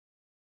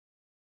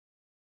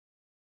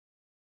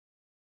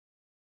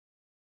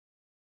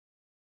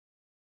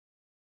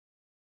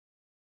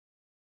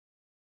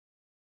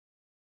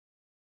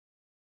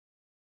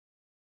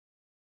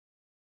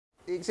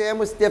The exam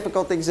was a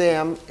difficult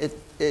exam.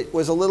 It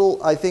was a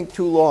little, I think,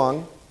 too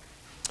long.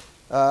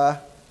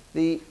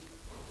 The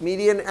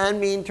median and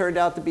mean turned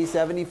out to be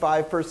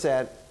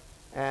 75%,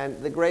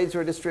 and the grades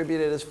were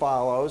distributed as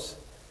follows.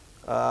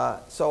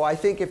 So I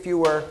think if you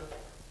were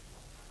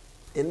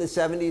in the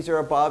 70s or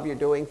above, you're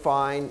doing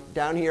fine.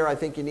 Down here, I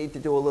think you need to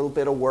do a little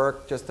bit of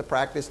work just to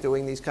practice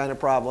doing these kind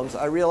of problems.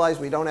 I realize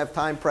we don't have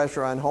time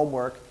pressure on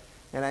homework,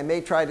 and I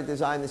may try to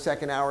design the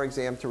second hour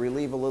exam to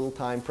relieve a little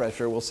time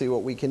pressure. We'll see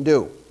what we can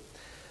do.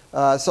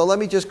 So let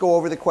me just go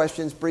over the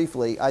questions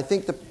briefly. I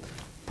think the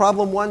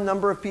problem one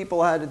number of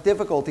people had a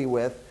difficulty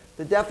with,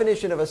 the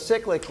definition of a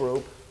cyclic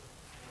group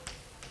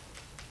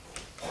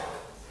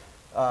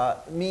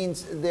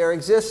means there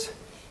exists,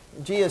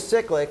 G is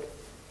cyclic,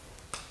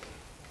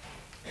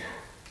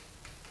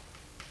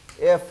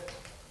 if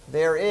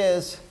there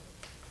is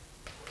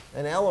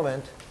an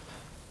element,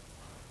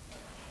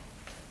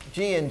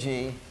 G in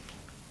G,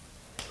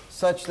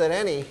 such that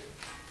any,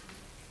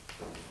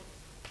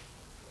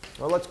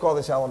 well, let's call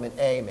this element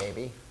A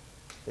maybe,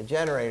 the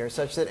generator,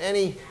 such that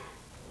any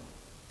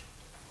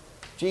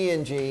G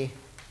in G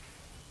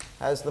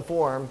has the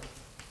form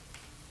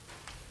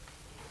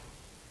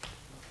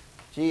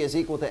G is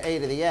equal to A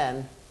to the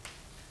n,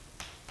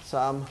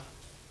 some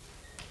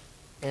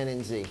n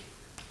in Z.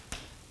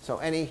 So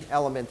any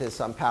element is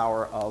some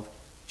power of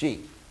G.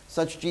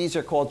 Such G's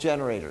are called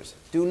generators.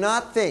 Do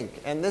not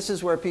think, and this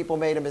is where people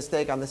made a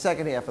mistake on the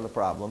second half of the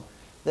problem,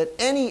 that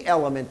any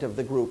element of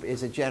the group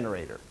is a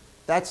generator.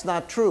 That's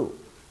not true.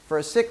 For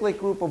a cyclic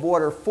group of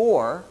order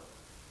 4,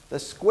 the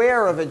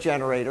square of a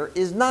generator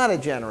is not a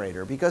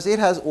generator because it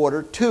has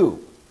order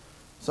 2.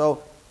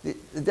 So the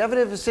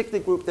definition of a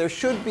cyclic group, there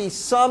should be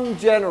some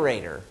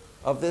generator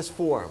of this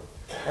form.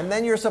 And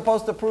then you're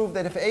supposed to prove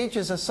that if H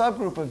is a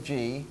subgroup of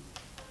G,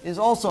 is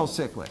also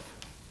cyclic.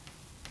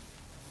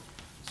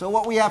 So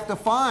what we have to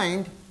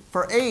find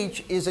for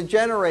H is a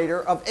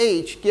generator of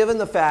H, given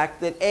the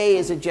fact that A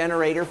is a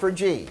generator for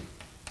G.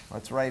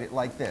 Let's write it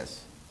like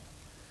this.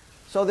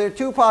 So there are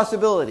two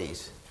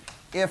possibilities.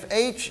 If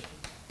H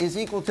is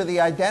equal to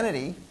the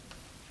identity,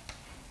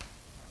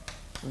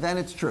 then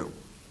it's true.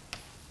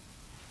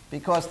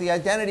 Because the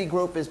identity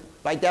group is,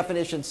 by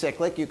definition,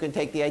 cyclic. You can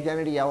take the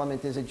identity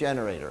element as a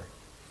generator.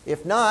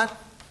 If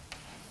not,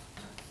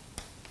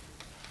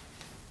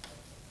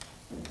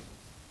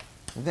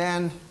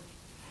 then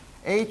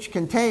H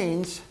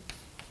contains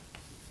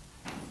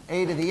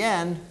A to the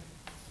n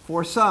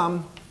for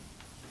some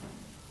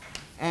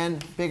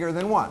n bigger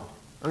than 1,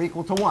 or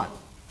equal to 1.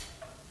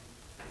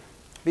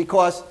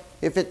 Because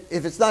if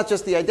it's not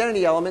just the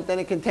identity element, then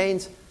it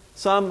contains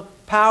some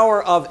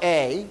power of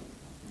A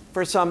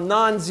for some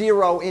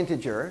non-zero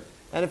integer.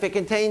 And if it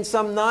contains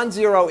some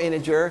non-zero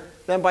integer,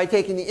 then by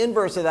taking the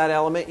inverse of that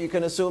element, you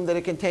can assume that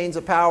it contains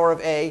a power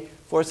of A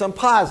for some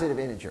positive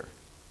integer,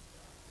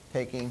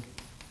 taking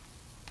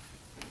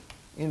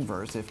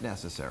inverse if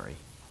necessary.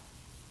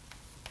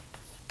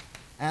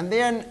 And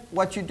then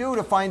what you do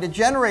to find a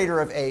generator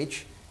of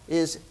H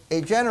is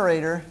a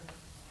generator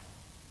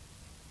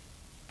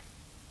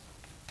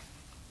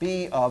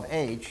B of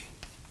H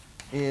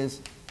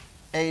is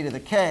A to the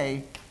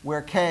k,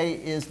 where k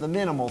is the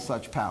minimal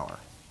such power,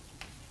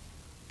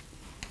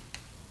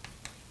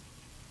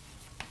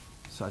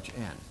 such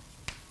n.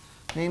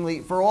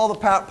 Namely, for all the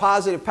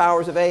positive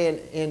powers of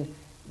A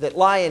that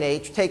lie in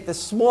H, take the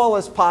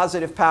smallest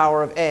positive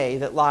power of A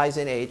that lies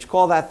in H,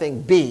 call that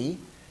thing B,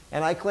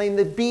 and I claim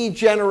that B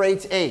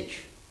generates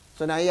H.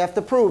 So now you have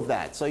to prove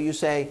that. So you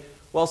say,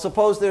 well,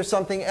 suppose there's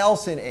something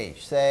else in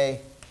H. Say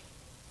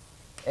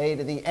A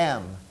to the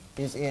m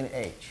is in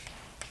H.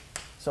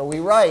 So we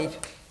write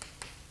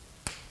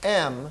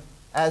m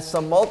as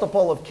some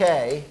multiple of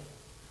k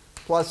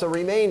plus a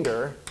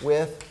remainder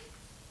with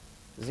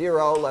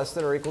 0 less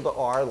than or equal to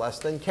r less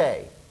than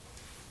k.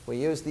 We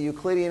use the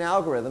Euclidean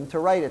algorithm to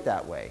write it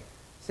that way.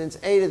 Since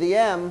A to the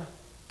m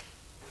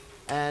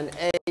and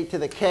A to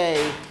the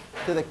k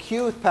to the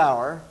qth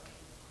power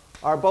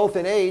are both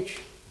in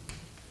H,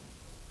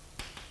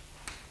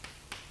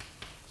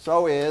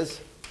 so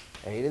is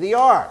A to the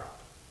r.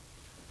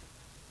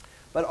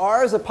 But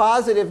r is a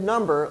positive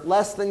number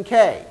less than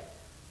k.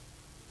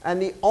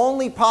 And the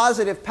only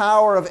positive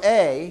power of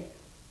A,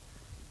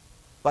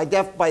 by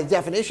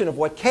definition of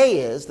what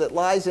k is, that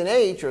lies in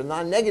H, or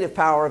non-negative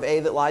power of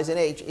A that lies in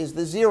H, is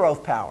the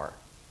 0th power.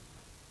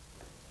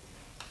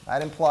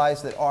 That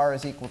implies that r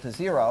is equal to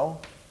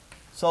 0,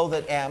 so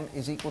that m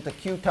is equal to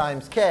q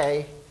times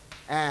k,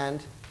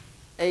 and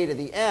A to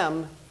the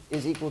m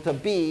is equal to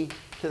b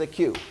to the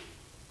q.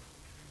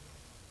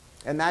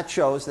 And that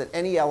shows that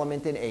any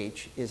element in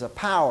H is a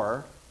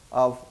power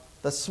of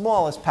the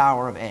smallest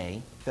power of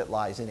A that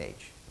lies in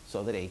H,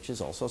 so that H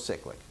is also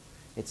cyclic.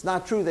 It's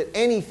not true that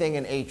anything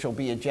in H will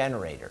be a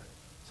generator.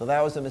 So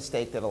that was a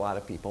mistake that a lot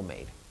of people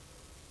made.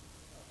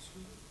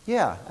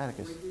 Yeah,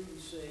 Atticus. Right there you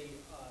say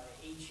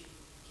H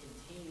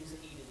contains A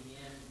to the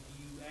n.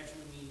 Do you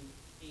actually mean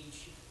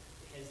H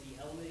has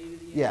the element A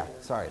to the n? Yeah,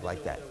 sorry,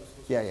 like that.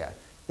 Yeah.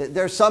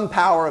 There's some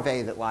power of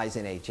A that lies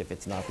in H if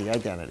it's not the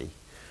identity.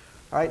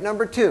 All right,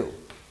 number 2.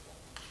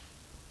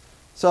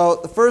 So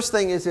the first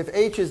thing is if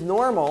H is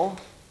normal,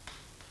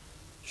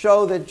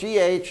 show that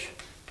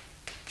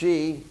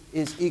GHG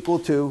is equal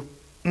to,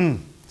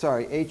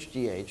 sorry,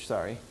 HGH,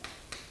 sorry,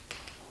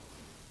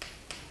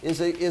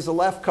 is a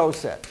left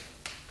coset.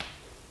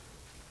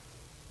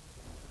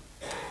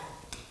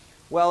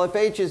 Well, if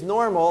H is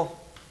normal,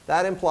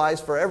 that implies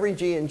for every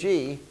G and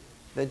G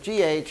that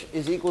GH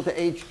is equal to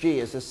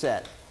HG as a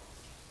set.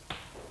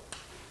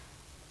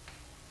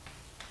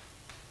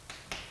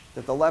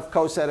 That the left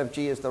coset of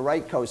G is the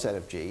right coset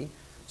of G.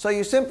 So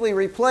you simply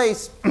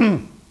replace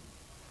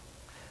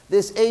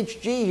this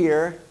HG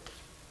here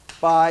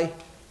by,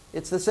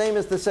 it's the same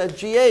as the set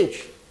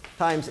GH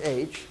times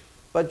H,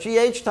 but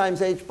GH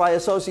times H by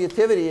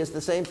associativity is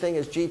the same thing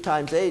as G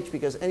times H,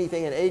 because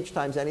anything in H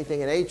times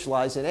anything in H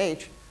lies in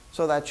H,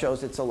 so that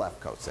shows it's a left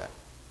coset.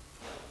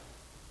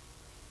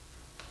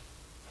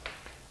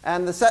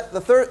 And the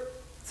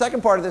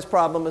second part of this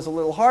problem is a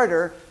little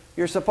harder.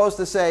 You're supposed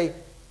to say,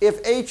 if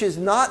H is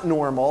not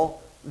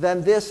normal,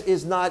 then this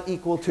is not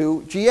equal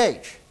to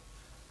GH.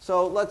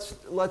 So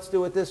let's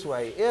do it this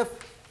way. If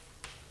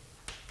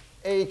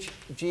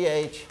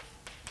HGH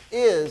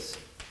is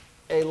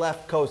a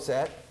left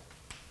coset,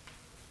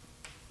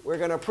 we're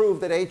going to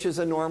prove that H is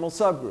a normal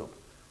subgroup.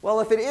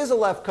 Well, if it is a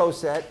left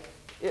coset,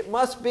 it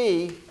must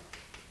be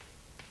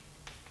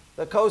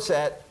the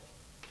coset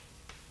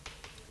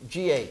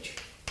GH,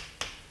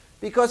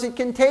 because it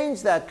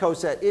contains that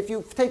coset. If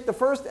you take the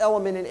first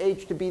element in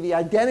H to be the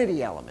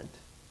identity element,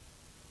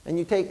 and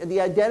you take the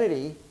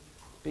identity,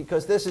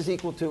 because this is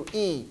equal to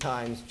E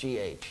times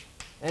GH,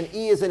 and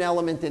E is an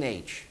element in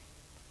H.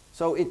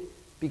 So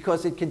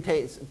because it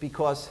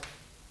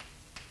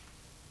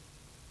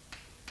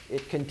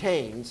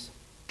contains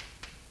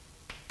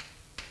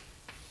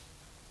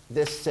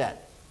this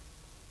set.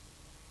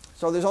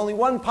 So there's only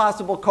one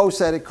possible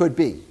coset it could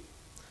be.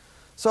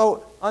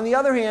 So on the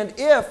other hand,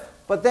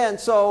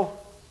 so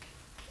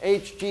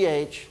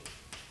HGH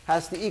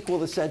has to equal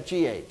the set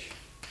GH.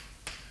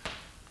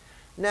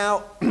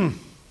 Now,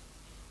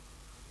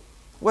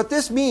 what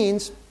this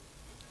means,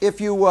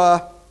 if you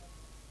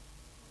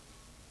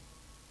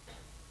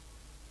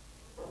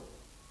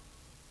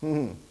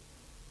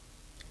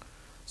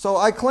so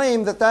I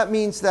claim that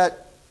means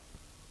that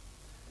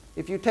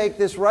if you take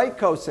this right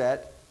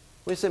coset,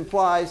 this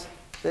implies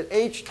that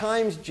H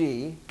times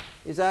G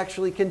is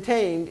actually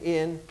contained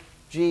in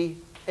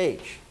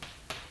GH.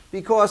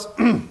 Because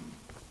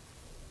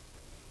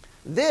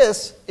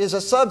this is a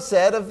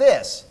subset of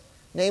this.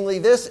 Namely,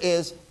 this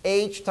is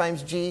H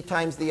times G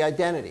times the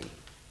identity.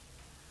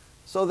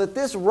 So that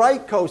this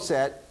right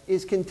coset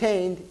is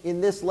contained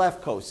in this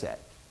left coset.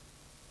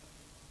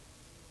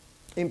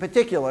 In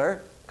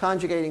particular,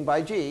 conjugating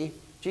by G,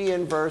 G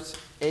inverse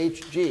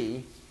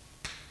HG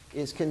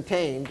is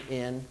contained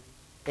in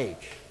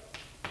H.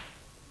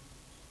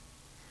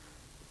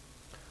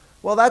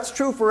 Well, that's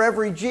true for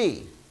every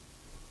G,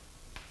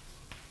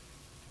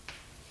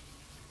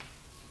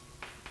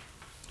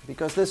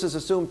 because this is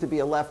assumed to be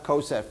a left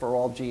coset for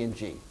all G and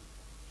G.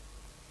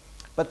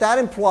 But that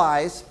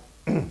implies,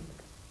 in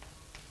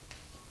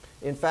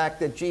fact,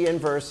 that G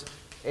inverse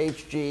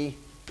HG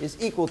is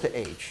equal to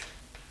H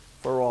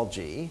for all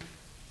G.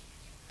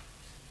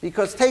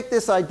 Because take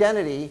this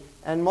identity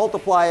and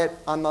multiply it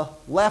on the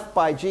left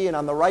by G and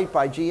on the right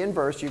by G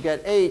inverse, you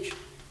get H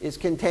is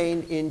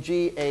contained in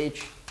GH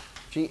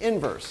G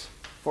inverse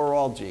for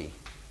all G.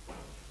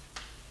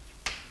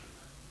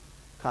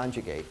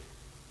 Conjugate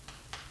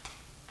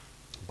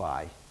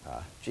by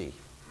G.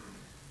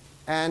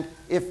 And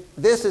if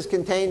this is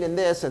contained in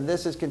this and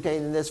this is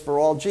contained in this for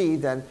all G,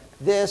 then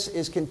this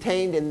is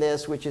contained in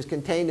this, which is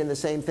contained in the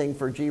same thing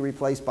for G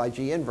replaced by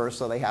G inverse,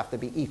 so they have to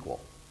be equal.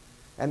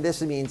 And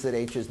this means that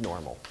H is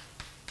normal.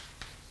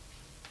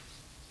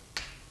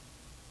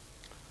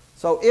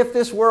 So if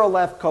this were a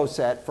left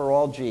coset for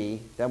all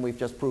G, then we've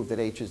just proved that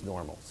H is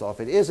normal. So if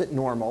it isn't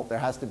normal, there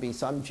has to be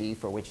some G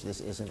for which this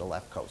isn't a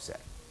left coset.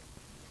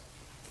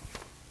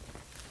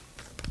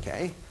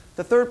 Okay.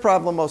 The third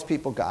problem most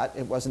people got,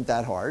 it wasn't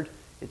that hard.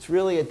 It's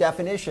really a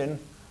definition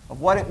of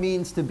what it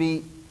means to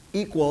be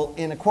equal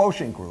in a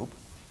quotient group.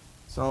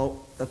 So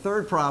the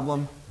third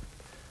problem,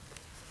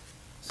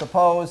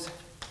 suppose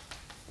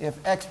if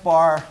x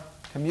bar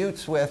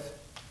commutes with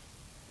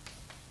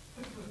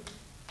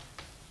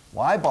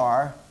y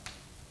bar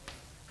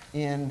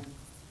in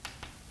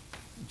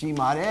G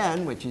mod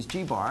n, which is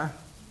G bar,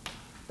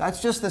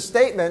 that's just the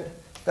statement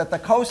that the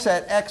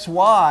coset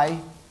xy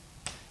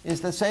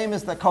is the same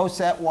as the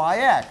coset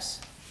yx.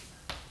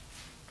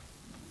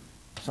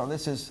 So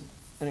this is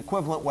an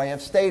equivalent way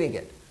of stating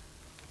it.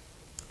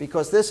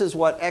 Because this is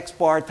what x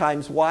bar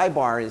times y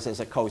bar is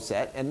as a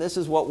coset, and this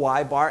is what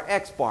y bar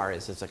x bar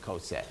is as a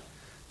coset.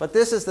 But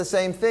this is the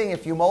same thing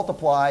if you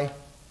multiply.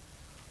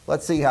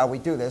 Let's see how we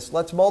do this.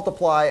 Let's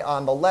multiply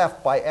on the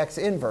left by x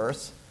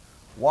inverse.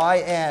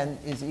 Yn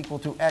is equal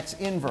to x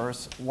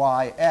inverse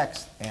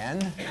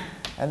yxn.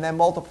 And then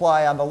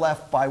multiply on the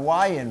left by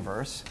y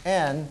inverse.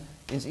 N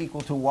is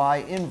equal to y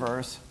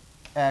inverse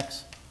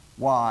x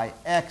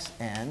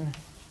yxn.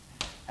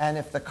 And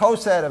if the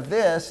coset of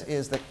this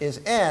is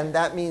n,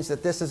 that means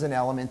that this is an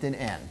element in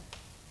n.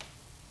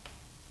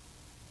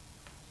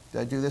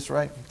 Did I do this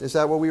right? Is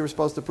that what we were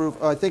supposed to prove?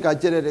 Oh, I think I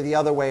did it the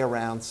other way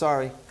around.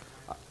 Sorry.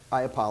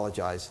 I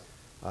apologize.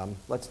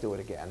 Let's do it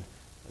again.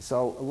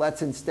 So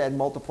let's instead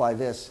multiply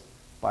this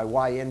by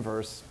y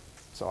inverse.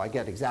 So I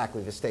get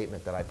exactly the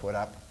statement that I put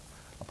up.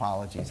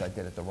 Apologies, I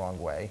did it the wrong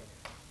way.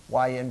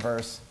 Y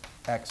inverse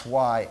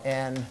xy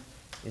n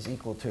is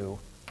equal to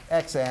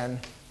xn.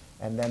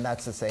 And then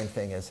that's the same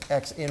thing as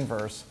x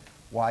inverse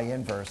y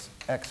inverse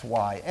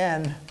xy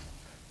n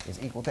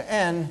is equal to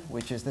n,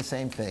 which is the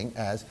same thing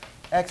as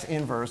x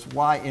inverse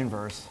y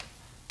inverse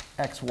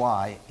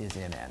xy is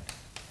in n.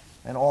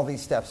 And all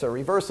these steps are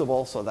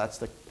reversible, so that's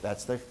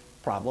the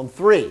problem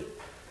 3.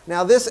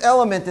 Now this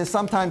element is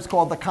sometimes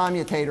called the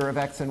commutator of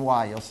x and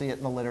y. You'll see it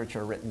in the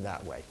literature written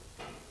that way.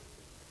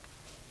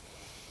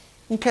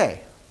 Okay,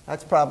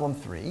 that's problem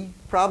 3.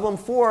 Problem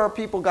 4,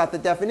 people got the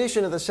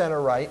definition of the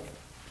center right,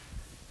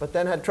 but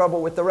then had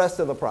trouble with the rest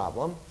of the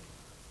problem.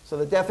 So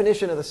the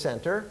definition of the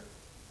center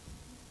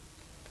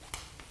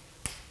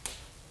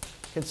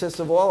consists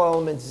of all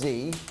elements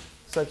z,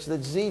 such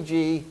that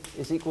zg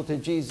is equal to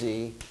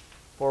gz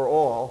for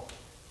all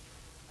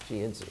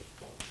g and z.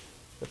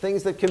 The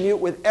things that commute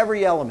with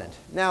every element.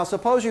 Now,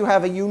 suppose you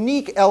have a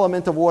unique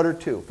element of order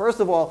 2. First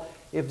of all,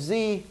 if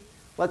z,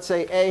 let's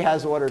say A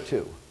has order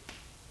 2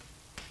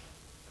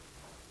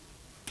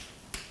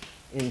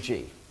 in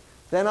G,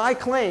 then I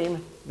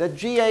claim that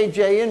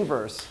GAJ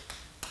inverse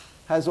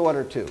has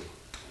order 2.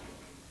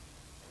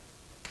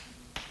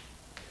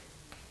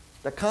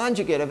 The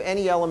conjugate of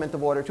any element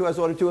of order 2 has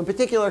order 2. In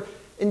particular,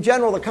 in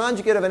general, the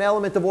conjugate of an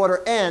element of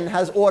order n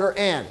has order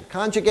n.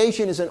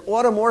 Conjugation is an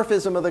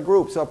automorphism of the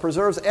group, so it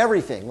preserves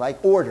everything,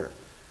 like order.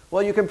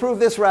 Well, you can prove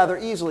this rather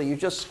easily. You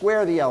just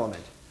square the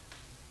element.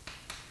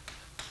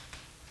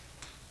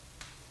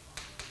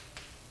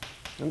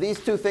 And these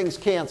two things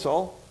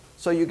cancel,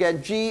 so you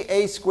get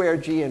GA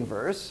squared G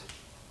inverse,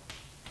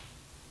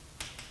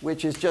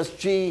 which is just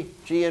G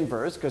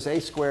inverse, because A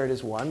squared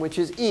is 1, which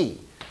is E,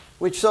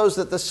 which shows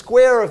that the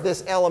square of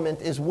this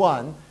element is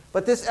 1.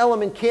 But this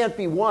element can't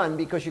be 1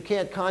 because you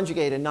can't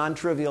conjugate a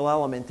non-trivial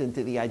element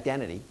into the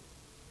identity.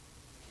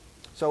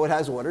 So it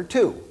has order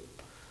 2.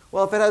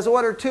 Well, if it has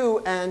order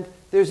 2 and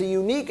there's a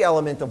unique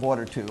element of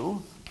order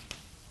 2,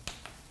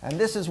 and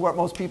this is what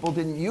most people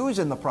didn't use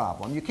in the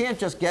problem. You can't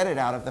just get it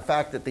out of the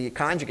fact that the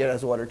conjugate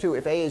has order 2.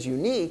 If A is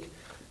unique,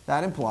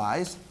 that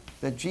implies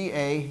that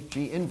GA,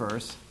 G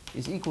inverse,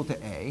 is equal to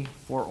A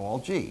for all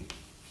G.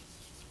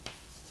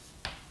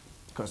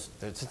 Because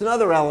it's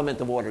another element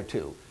of order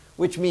 2,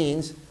 which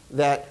means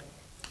that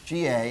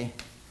GA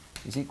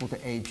is equal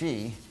to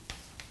AG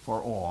for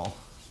all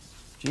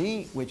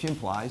G, which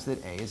implies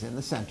that A is in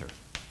the center.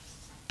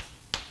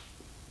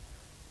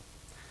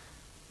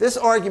 This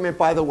argument,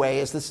 by the way,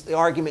 is the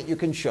argument you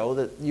can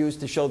use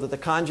to show that the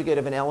conjugate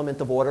of an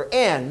element of order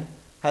n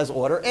has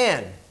order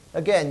n.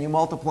 Again, you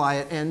multiply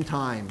it n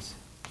times.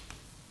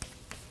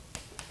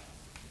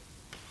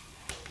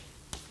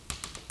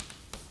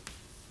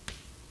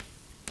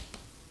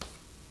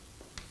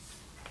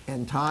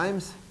 N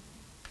times.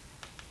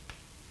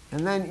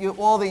 And then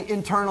all the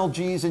internal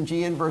g's and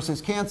g inverses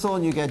cancel,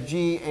 and you get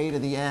g a to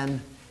the n,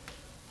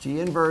 g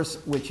inverse,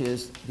 which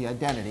is the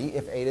identity,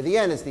 if a to the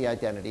n is the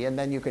identity. And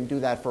then you can do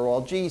that for all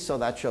g, so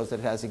that shows that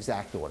it has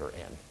exact order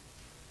n.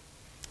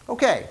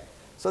 OK,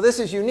 so this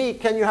is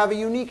unique. Can you have a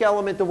unique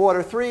element of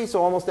order 3?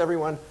 So almost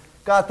everyone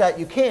got that.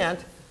 You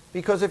can't,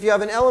 because if you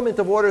have an element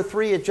of order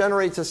 3, it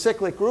generates a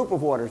cyclic group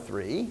of order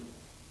 3.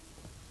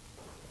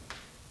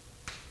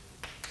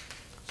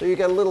 So you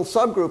get a little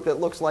subgroup that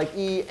looks like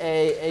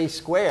A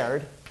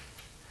squared.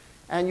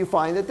 And you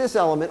find that this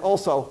element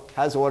also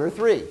has order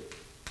 3.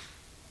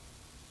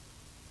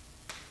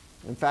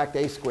 In fact,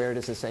 A squared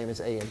is the same as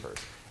A inverse.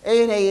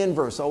 A and A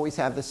inverse always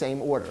have the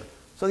same order.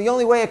 So the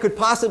only way it could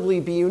possibly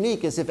be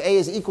unique is if A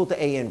is equal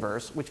to A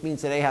inverse, which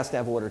means that A has to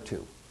have order 2.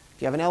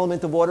 If you have an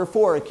element of order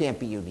 4, it can't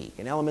be unique.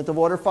 An element of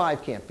order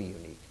 5 can't be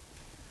unique.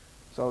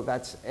 So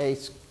that's A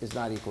is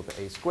not equal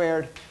to A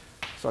squared.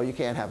 So you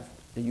can't have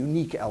a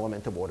unique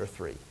element of order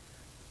 3.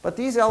 But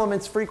these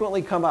elements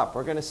frequently come up.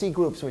 We're going to see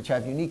groups which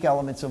have unique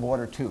elements of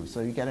order 2. So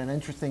you get an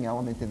interesting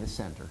element in the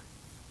center.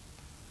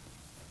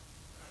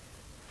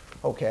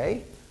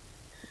 OK.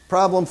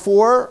 Problem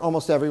 4,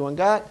 almost everyone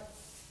got.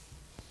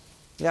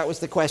 That was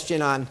the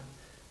question on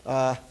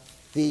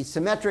the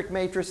symmetric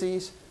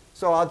matrices.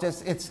 So I'll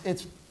just,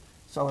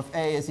 so if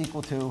A is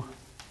equal to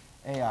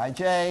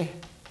Aij,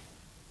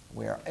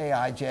 where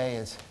Aij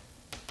is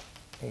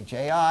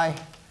Aji,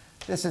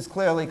 this is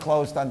clearly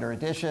closed under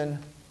addition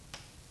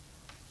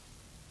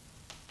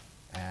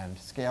and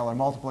scalar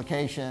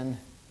multiplication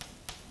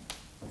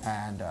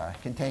and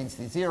contains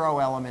the 0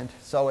 element.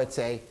 So it's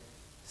a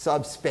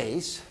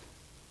subspace.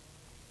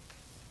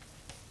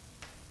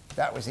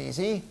 That was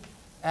easy.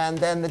 And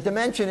then the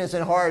dimension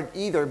isn't hard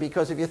either,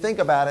 because if you think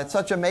about it,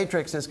 such a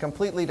matrix is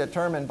completely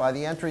determined by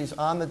the entries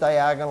on the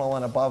diagonal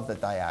and above the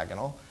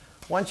diagonal.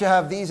 Once you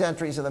have these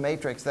entries of the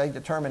matrix, they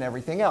determine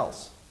everything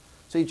else.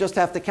 So you just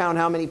have to count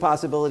how many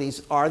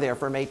possibilities are there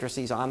for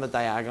matrices on the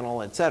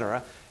diagonal,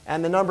 etc.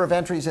 And the number of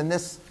entries in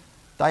this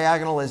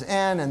diagonal is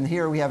n, and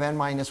here we have n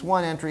minus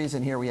 1 entries,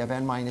 and here we have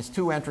n minus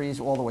 2 entries,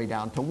 all the way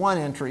down to 1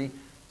 entry.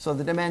 So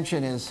the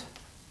dimension is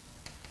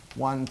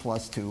 1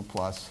 plus 2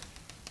 plus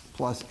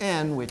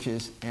n, which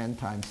is n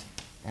times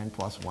n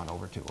plus 1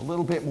 over 2, a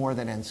little bit more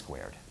than n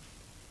squared.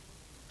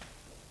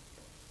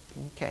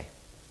 Okay.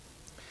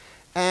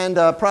 And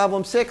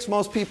problem 6,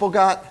 most people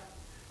got,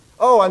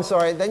 oh, I'm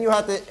sorry, then you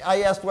have to,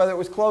 I asked whether it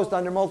was closed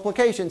under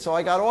multiplication, so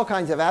I got all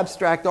kinds of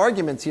abstract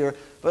arguments here,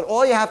 but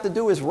all you have to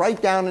do is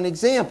write down an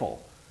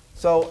example.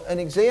 So an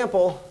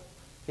example,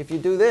 if you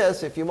do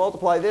this, if you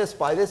multiply this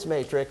by this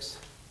matrix,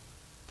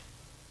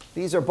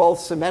 these are both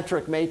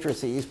symmetric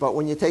matrices, but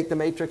when you take the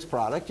matrix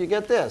product, you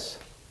get this,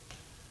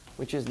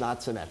 which is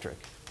not symmetric.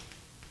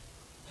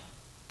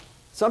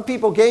 Some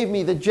people gave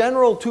me the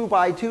general 2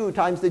 by 2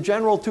 times the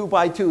general 2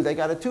 by 2. They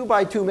got a 2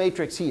 by 2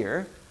 matrix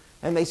here,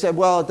 and they said,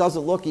 well, it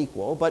doesn't look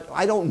equal, but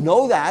I don't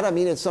know that. I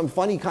mean, it's some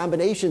funny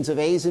combinations of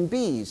A's and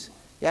B's.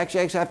 You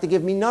actually have to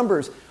give me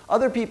numbers.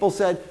 Other people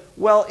said,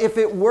 well, if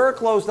it were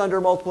closed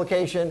under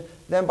multiplication,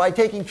 then by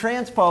taking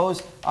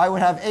transpose, I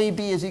would have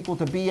AB is equal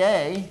to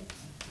BA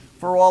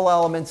for all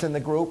elements in the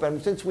group.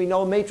 And since we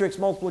know matrix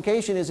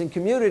multiplication isn't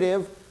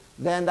commutative,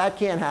 then that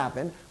can't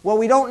happen. Well,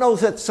 we don't know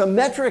that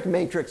symmetric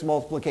matrix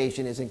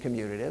multiplication isn't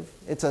commutative.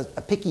 It's a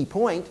picky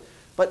point.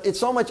 But it's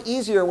so much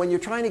easier when you're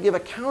trying to give a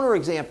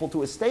counterexample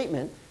to a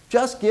statement,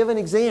 just give an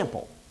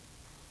example.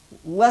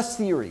 Less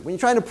theory. When you're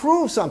trying to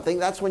prove something,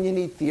 that's when you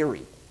need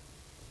theory.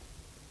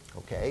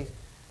 Okay?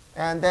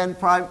 And then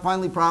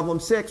finally problem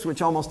 6,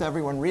 which almost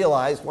everyone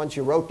realized. Once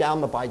you wrote down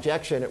the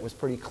bijection, it was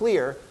pretty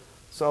clear.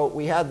 So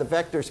we had the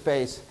vector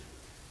space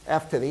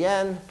f to the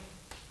n.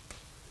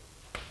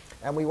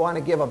 And we want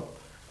to give a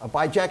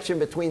bijection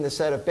between the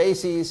set of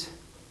bases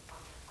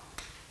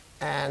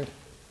and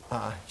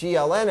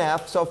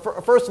GLNF. So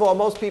first of all,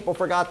 most people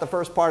forgot the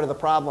first part of the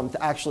problem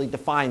to actually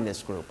define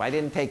this group. I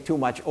didn't take too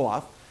much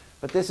off.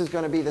 But this is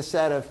going to be the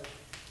set of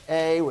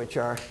A, which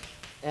are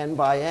n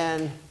by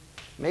n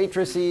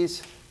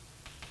matrices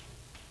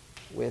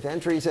with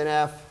entries in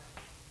F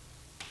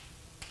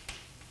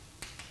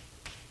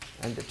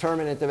and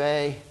determinant of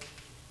A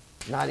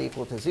not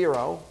equal to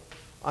 0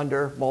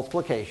 under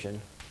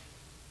multiplication.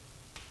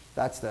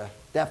 That's the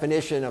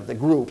definition of the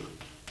group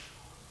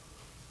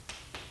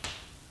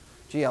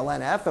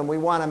GLNF. And we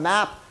want to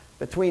map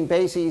between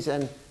bases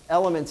and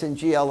elements in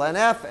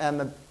GLNF.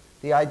 And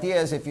the idea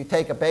is if you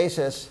take a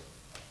basis,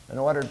 an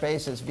ordered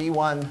basis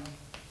V1,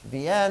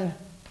 Vn,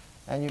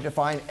 and you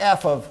define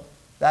f of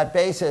that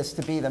basis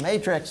to be the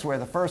matrix where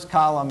the first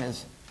column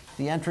is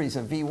the entries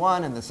of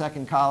V1 and the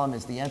second column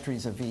is the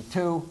entries of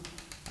V2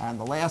 and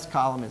the last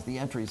column is the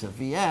entries of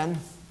Vn.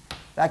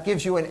 That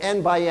gives you an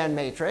n by n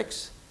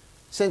matrix.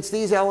 Since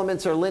these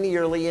elements are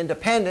linearly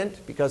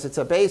independent, because it's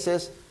a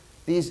basis,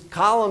 these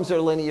columns are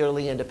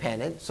linearly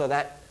independent, so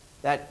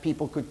that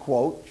people could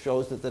quote,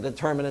 shows that the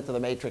determinant of the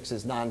matrix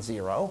is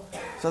non-zero.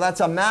 So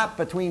that's a map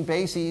between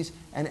bases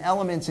and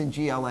elements in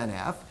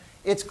GLNF.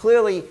 It's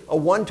clearly a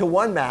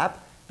one-to-one map,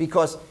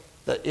 because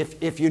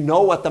if you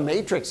know what the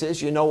matrix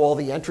is, you know all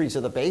the entries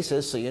of the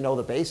basis, so you know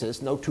the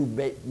basis. No two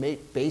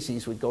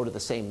bases would go to the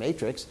same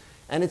matrix.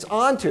 And it's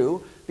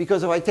onto,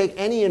 because if I take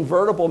any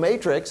invertible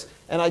matrix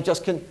and I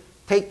just can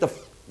take the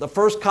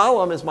first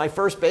column as my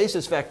first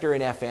basis vector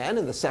in Fn,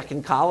 and the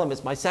second column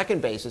is my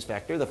second basis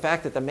vector. The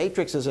fact that the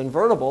matrix is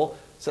invertible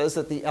says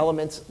that the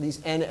elements, these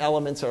n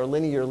elements, are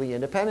linearly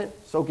independent,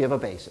 so give a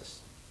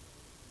basis.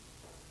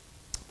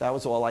 That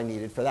was all I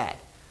needed for that.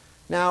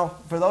 Now,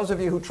 for those of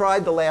you who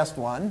tried the last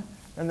one,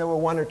 and there were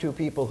 1 or 2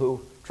 people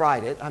who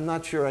tried it, I'm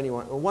not sure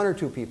anyone, or 1 or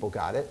 2 people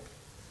got it,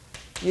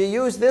 you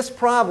use this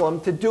problem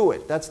to do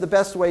it. That's the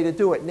best way to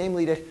do it,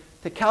 namely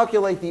to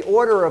calculate the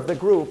order of the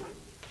group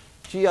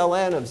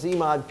GLN of Z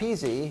mod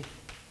PZ.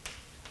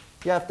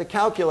 You have to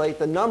calculate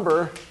the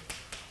number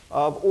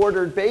of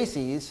ordered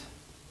bases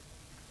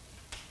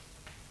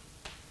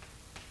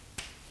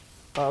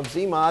of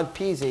Z mod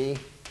PZ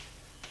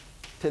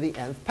to the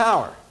nth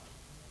power.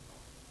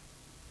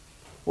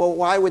 Well,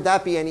 why would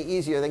that be any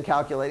easier than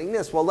calculating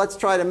this? Well, let's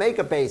try to make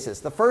a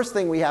basis. The first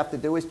thing we have to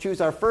do is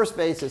choose our first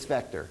basis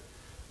vector.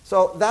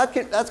 So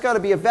that's got to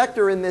be a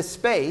vector in this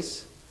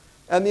space.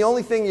 And the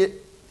only thing it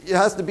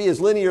has to be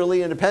is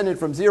linearly independent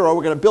from 0.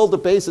 We're going to build a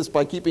basis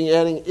by keeping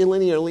adding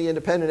linearly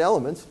independent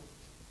elements.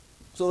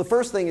 So the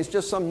first thing is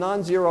just some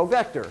non-zero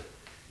vector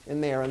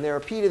in there. And there are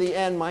p to the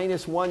n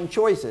minus 1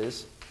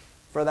 choices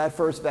for that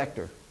first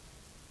vector.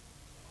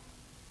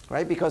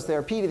 Right? Because there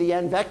are p to the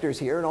n vectors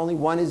here, and only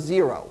one is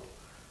 0.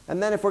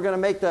 And then if we're going to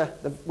make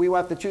we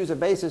have to choose a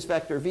basis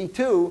vector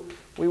v2,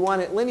 we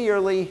want it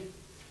linearly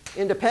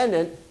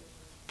independent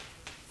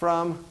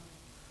from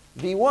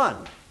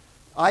v1,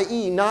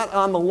 i.e. not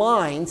on the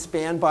line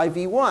spanned by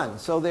v1.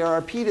 So there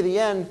are p to the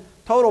n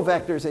total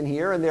vectors in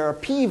here, and there are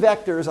p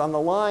vectors on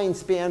the line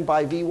spanned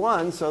by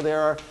v1, so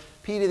there are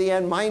p to the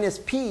n minus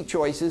p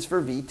choices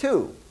for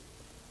v2.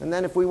 And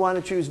then if we want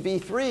to choose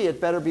V3,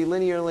 it better be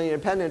linearly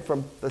independent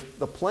from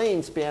the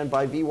plane spanned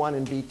by V1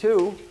 and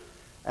V2.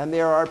 And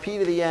there are p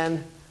to the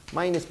n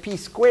minus p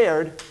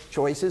squared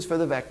choices for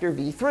the vector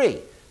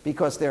V3,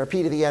 because there are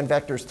p to the n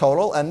vectors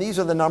total, and these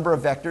are the number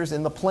of vectors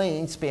in the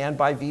plane spanned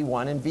by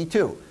V1 and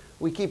V2.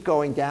 We keep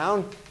going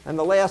down, and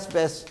the last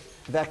best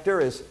vector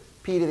is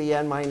p to the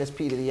n minus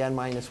p to the n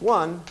minus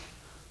 1.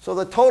 So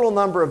the total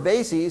number of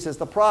bases is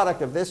the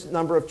product of this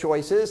number of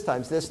choices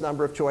times this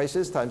number of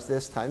choices times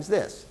this times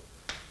this.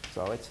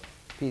 So it's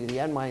p to the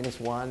n minus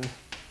 1,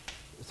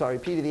 sorry,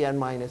 p to the n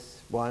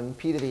minus 1,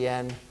 p to the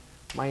n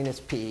minus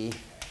p,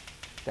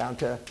 down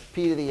to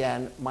p to the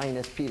n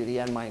minus p to the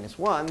n minus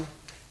 1.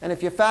 And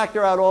if you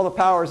factor out all the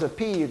powers of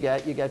p you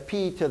get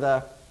p to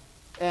the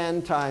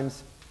n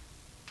times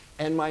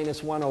n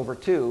minus 1 over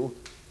 2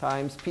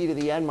 times p to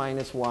the n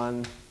minus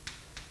 1,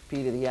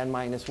 p to the n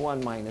minus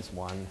 1 minus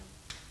 1,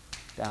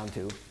 down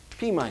to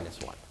p minus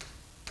 1.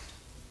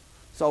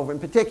 So in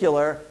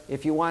particular,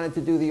 if you wanted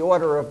to do the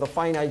order of the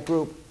finite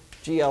group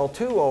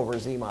GL2 over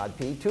Z mod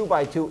P, 2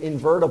 by 2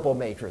 invertible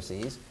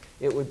matrices,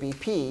 it would be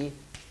P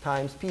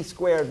times P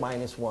squared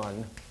minus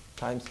 1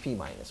 times P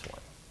minus 1.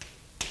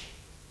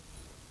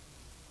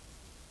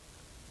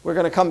 We're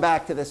going to come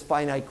back to this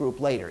finite group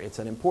later. It's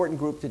an important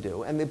group to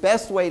do. And the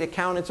best way to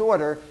count its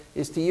order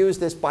is to use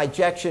this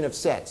bijection of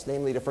sets,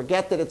 namely to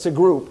forget that it's a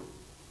group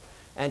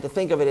and to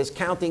think of it as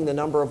counting the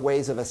number of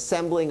ways of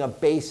assembling a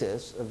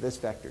basis of this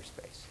vector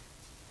space.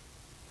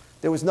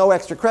 There was no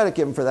extra credit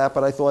given for that,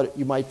 but I thought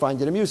you might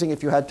find it amusing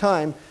if you had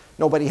time.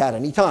 Nobody had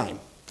any time.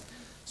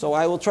 So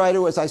I will try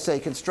to, as I say,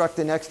 construct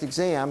the next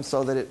exam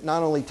so that it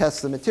not only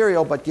tests the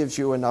material, but gives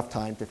you enough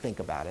time to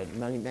think about it.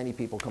 Many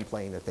people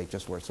complain that they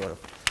just were sort of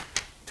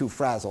too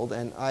frazzled,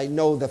 and I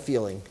know the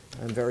feeling.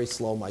 I'm very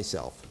slow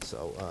myself,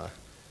 so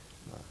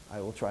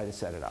I will try to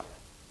set it up.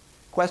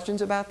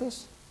 Questions about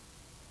this?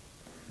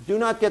 Do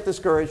not get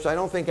discouraged. I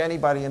don't think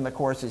anybody in the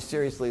course is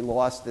seriously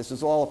lost. This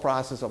is all a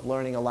process of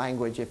learning a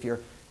language. If you're,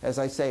 as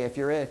I say, if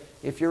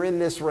you're in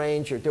this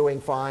range, you're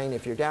doing fine.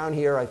 If you're down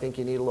here, I think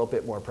you need a little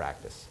bit more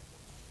practice.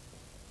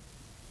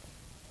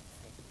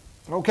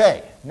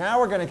 Okay, now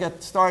we're going to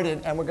get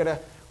started, and we're going to,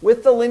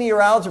 with the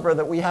linear algebra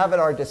that we have at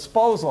our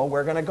disposal,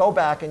 we're going to go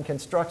back and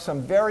construct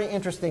some very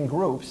interesting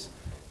groups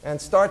and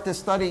start to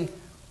study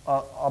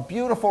a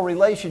beautiful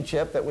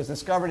relationship that was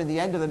discovered at the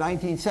end of the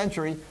 19th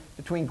century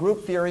between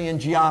group theory and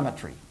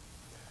geometry.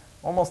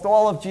 Almost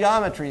all of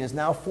geometry is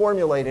now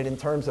formulated in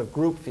terms of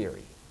group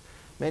theory.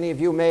 Many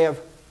of you may have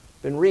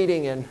been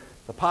reading in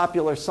the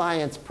popular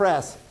science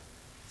press,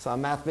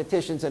 some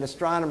mathematicians and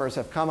astronomers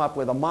have come up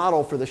with a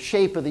model for the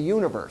shape of the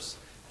universe,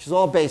 which is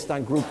all based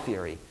on group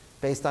theory,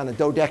 based on a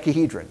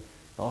dodecahedron.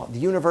 The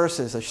universe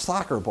is a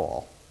soccer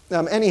ball.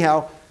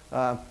 Anyhow,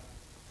 I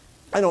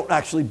don't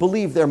actually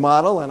believe their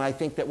model, and I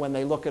think that when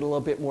they look at a little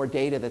bit more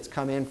data that's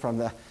come in from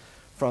the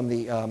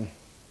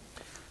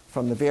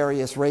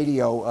various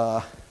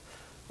radio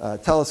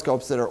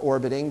telescopes that are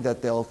orbiting,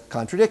 that they'll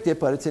contradict it,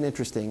 but it's an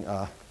interesting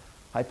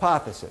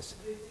hypothesis.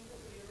 Do you think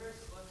that the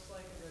universe looks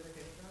like a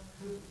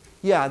dodecahedron?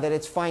 Yeah, that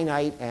it's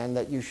finite and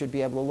that you should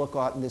be able to look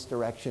out in this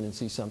direction and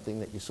see something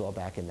that you saw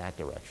back in that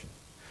direction.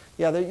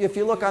 Yeah, if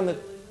you look on the...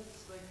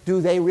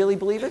 Do they really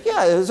believe it?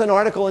 Yeah, there's an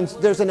article in...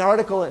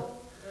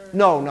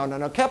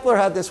 No. Kepler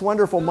had this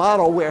wonderful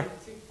model where...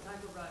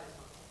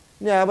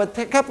 Yeah, but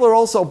Kepler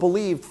also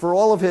believed, for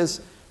all of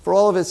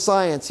his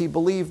science, he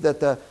believed that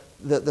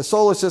the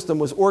solar system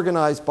was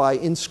organized by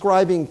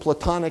inscribing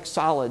Platonic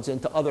solids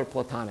into other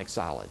Platonic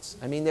solids.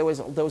 I mean, there was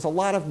a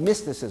lot of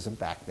mysticism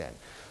back then.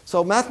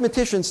 So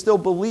mathematicians still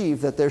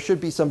believe that there should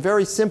be some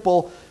very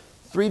simple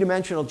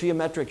three-dimensional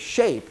geometric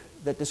shape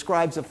that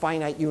describes a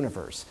finite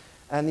universe.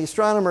 And the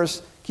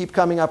astronomers keep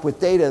coming up with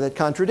data that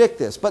contradict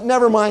this. But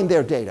never mind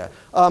their data.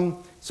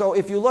 So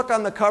if you look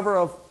on the cover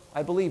of,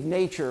 I believe,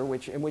 Nature,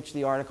 in which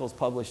the article is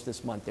published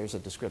this month, there's a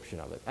description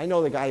of it. I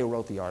know the guy who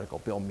wrote the article,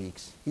 Bill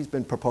Meeks. He's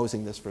been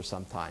proposing this for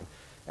some time.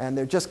 And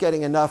they're just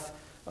getting enough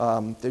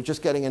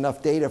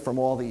data from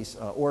all these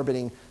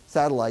orbiting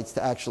satellites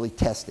to actually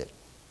test it.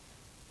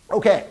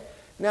 Okay,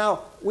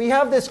 now we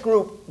have this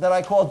group that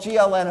I call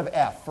GLN of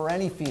F for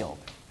any field.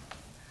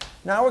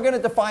 Now we're going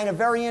to define a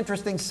very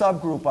interesting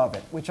subgroup of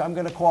it, which I'm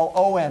going to call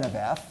ON of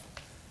F.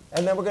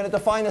 And then we're going to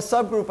define a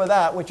subgroup of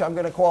that, which I'm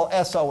going to call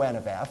SON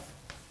of F.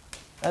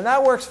 And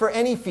that works for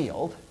any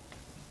field.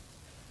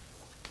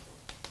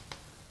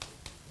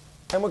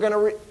 And we're going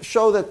to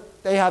show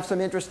that they have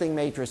some interesting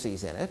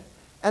matrices in it.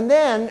 And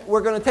then we're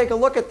going to take a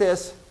look at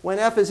this when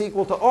F is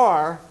equal to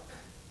R.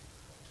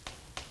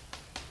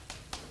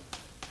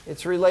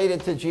 It's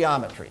related to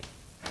geometry.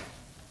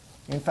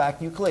 In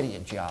fact,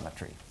 Euclidean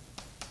geometry.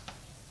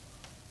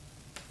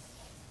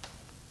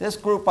 This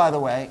group, by the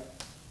way,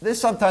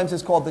 this sometimes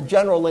is called the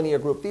general linear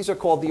group. These are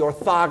called the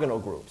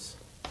orthogonal groups.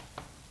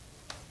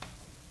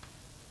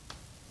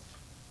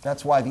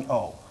 That's why the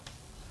O.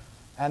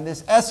 And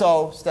this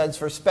SO stands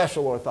for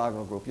special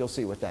orthogonal group. You'll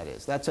see what that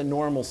is. That's a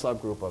normal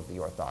subgroup of the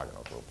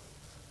orthogonal group.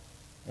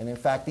 And in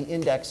fact, the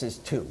index is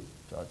 2.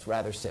 So it's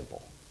rather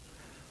simple.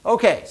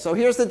 OK, so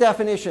here's the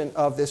definition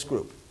of this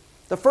group.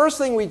 the first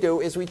thing we do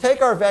is we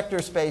take our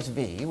vector space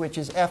V, which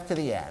is f to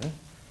the n,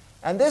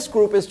 and this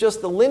group is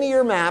just the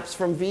linear maps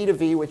from V to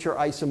V, which are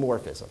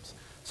isomorphisms.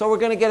 So we're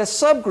going to get a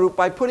subgroup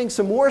by putting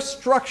some more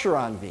structure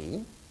on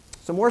V,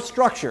 some more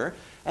structure,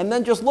 and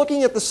then just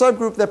looking at the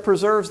subgroup that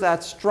preserves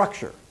that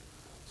structure.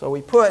 So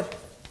we put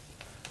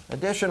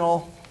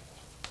additional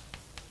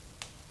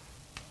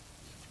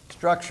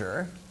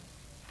structure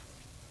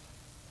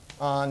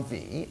on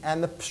V,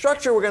 and the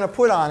structure we're going to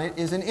put on it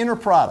is an inner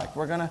product.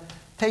 We're going to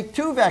take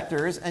two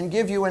vectors and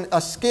give you a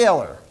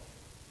scalar.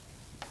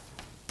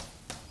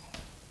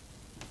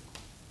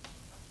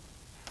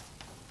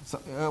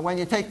 So, when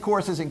you take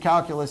courses in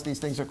calculus, these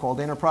things are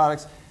called inner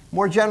products.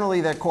 More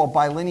generally, they're called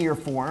bilinear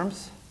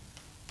forms.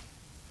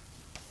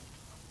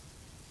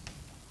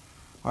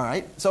 All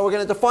right, so we're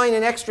going to define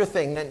an extra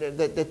thing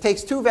that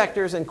takes two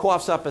vectors and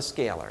coughs up a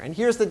scalar. And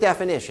here's the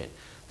definition.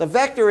 The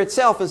vector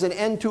itself is an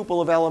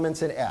n-tuple of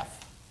elements in F.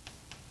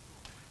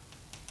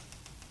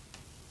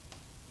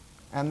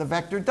 And the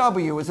vector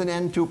W is an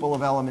n-tuple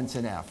of elements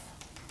in F.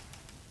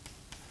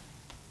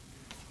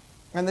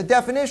 And the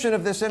definition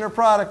of this inner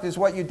product is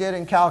what you did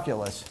in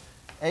calculus.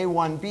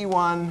 A1,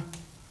 B1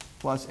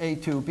 plus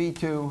A2,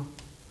 B2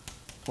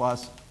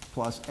 plus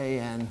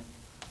AN,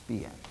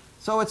 BN.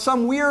 So it's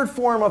some weird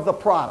form of the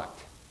product.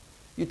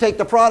 You take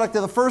the product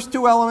of the first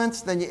two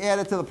elements, then you add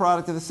it to the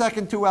product of the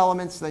second two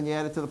elements, then you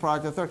add it to the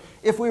product of the third.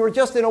 If we were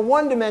just in a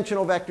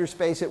one-dimensional vector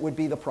space, it would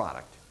be the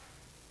product.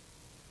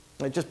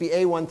 It would just be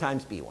A1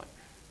 times B1.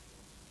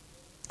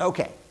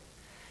 OK.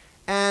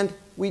 And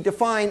we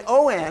define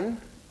ON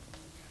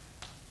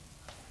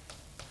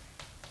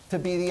to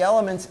be the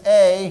elements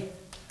A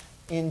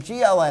in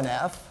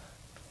GLNF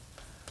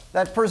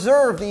that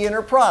preserve the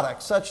inner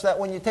product, such that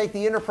when you take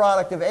the inner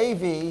product of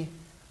AV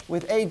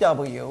with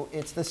AW,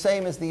 it's the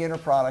same as the inner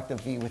product of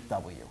V with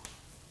W.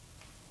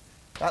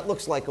 That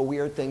looks like a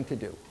weird thing to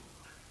do.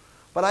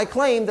 But I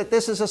claim that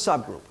this is a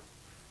subgroup.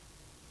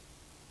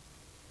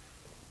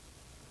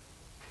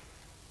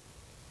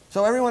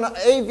 So everyone,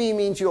 AV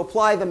means you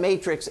apply the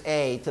matrix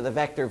A to the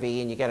vector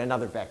V, and you get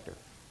another vector.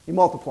 You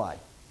multiply,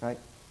 right?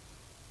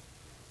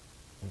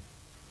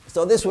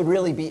 So this would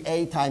really be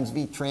A times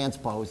V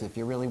transpose if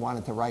you really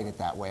wanted to write it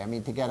that way. I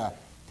mean,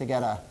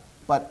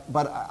 but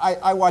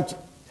I want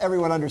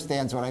everyone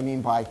understands what I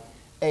mean by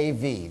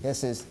AV.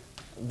 This is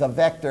the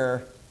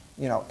vector,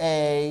 you know,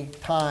 A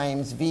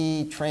times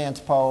V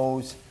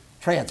transpose,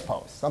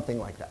 something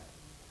like that,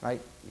 right?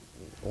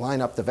 You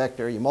line up the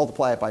vector, you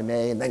multiply it by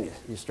May, and then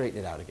you straighten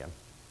it out again.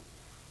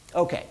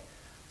 OK,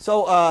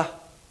 so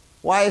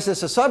why is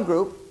this a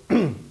subgroup?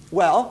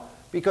 Well,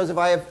 because if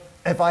I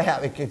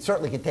have, it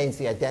certainly contains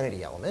the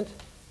identity element.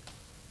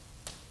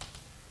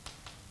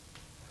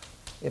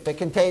 If it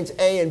contains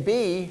A and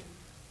B,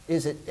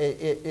 is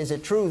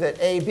it true that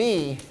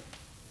AB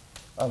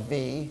of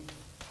V,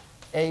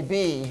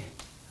 AB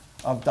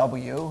of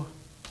W,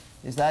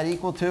 is that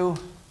equal to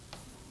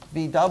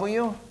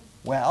VW?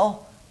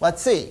 Well,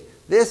 let's see.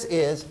 This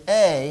is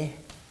A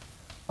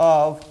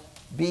of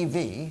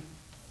BV,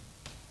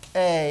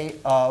 A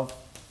of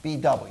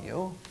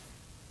BW,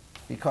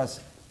 because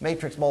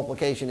matrix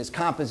multiplication is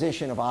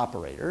composition of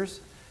operators.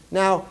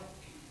 Now,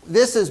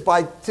 this is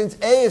since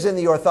A is in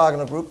the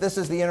orthogonal group, this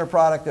is the inner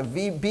product of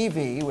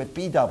BV with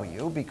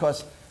BW,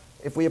 because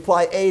if we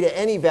apply A to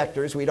any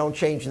vectors, we don't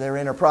change their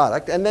inner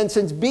product. And then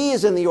since B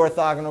is in the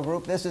orthogonal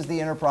group, this is the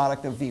inner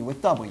product of V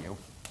with W.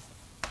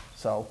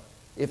 So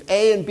if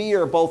A and B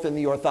are both in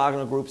the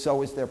orthogonal group,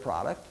 so is their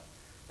product.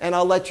 And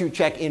I'll let you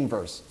check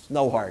inverse. It's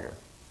no harder.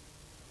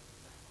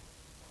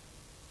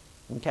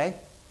 OK?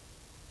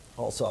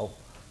 Also,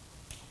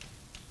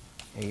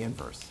 A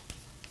inverse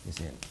is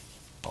in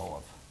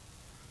O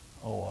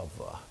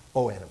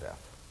n of F.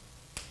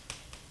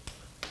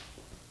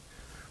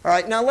 All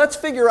right, now let's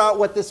figure out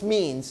what this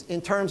means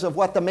in terms of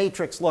what the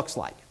matrix looks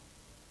like.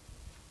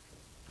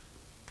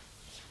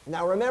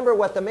 Now remember,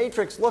 what the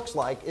matrix looks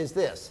like is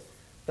this.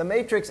 The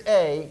matrix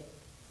A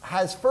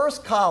has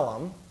first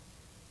column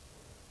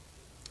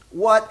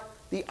what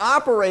the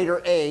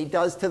operator A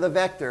does to the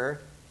vector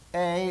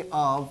A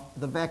of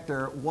the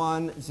vector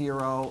 1,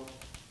 0,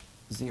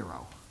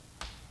 0.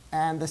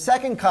 And the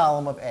second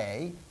column of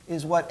A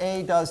is what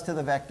A does to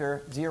the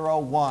vector 0,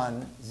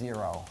 1,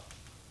 0,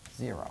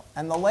 0.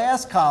 And the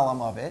last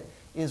column of it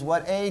is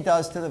what A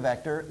does to the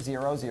vector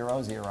 0,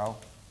 0, 0,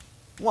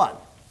 1.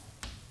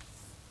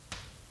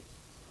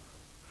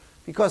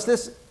 Because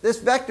this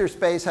vector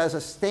space has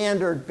a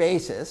standard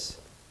basis.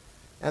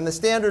 And the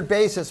standard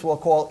basis we'll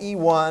call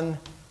E1,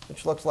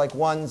 which looks like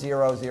 1,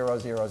 0, 0,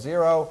 0,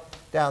 0,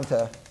 down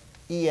to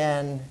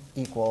En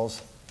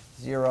equals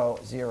 0,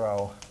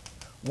 0,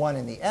 1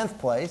 in the nth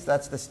place.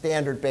 That's the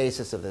standard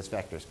basis of this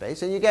vector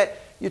space. And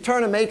you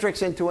turn a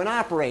matrix into an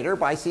operator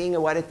by seeing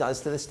what it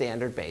does to the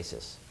standard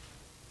basis.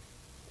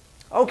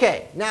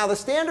 OK, now the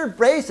standard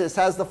basis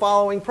has the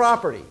following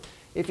property.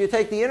 If you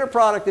take the inner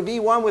product of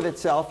E1 with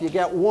itself, you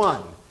get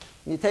 1.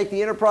 You take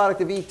the inner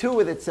product of E2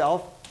 with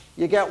itself,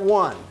 you get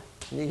 1.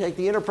 And you take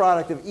the inner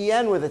product of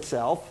En with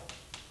itself,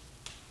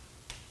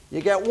 you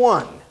get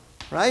 1,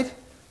 right?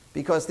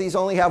 because these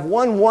only have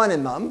one 1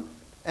 in them.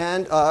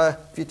 And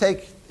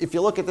if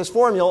you look at this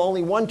formula,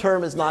 only one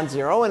term is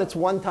non-zero, and it's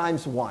 1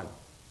 times 1.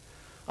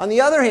 On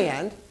the other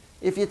hand,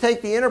 if you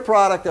take the inner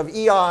product of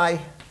EI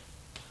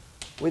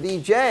with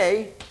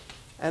EJ,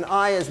 and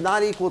I is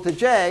not equal to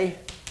j,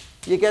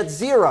 you get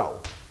 0,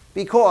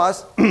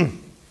 because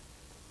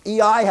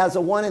EI has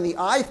a 1 in the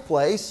ith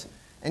place,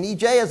 and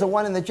EJ has a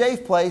 1 in the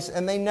jth place,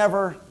 and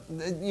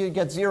you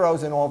get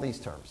zeros in all these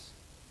terms.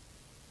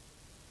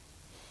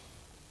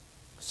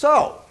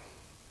 So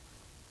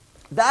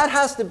that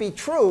has to be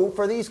true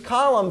for these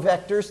column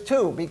vectors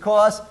too,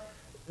 because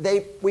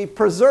we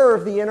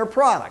preserve the inner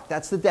product.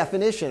 That's the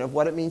definition of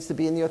what it means to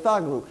be in the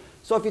orthogonal group.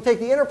 So if you take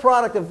the inner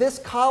product of this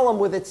column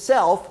with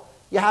itself,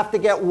 you have to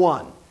get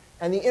 1.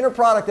 And the inner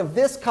product of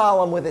this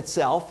column with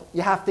itself,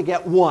 you have to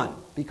get 1,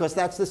 because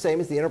that's the same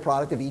as the inner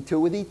product of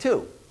E2 with E2.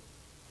 All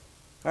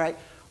right?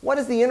 What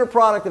does the inner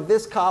product of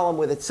this column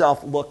with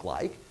itself look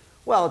like?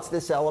 Well, it's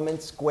this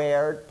element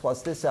squared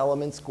plus this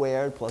element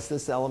squared plus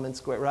this element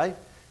squared, right?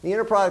 The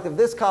inner product of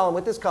this column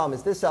with this column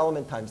is this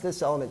element times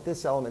this element,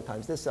 this element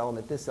times this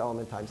element, this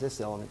element times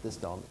this element,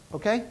 this element.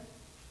 Okay?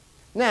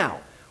 Now,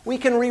 we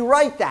can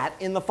rewrite that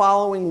in the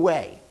following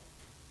way.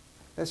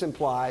 This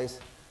implies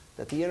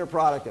that the inner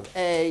product of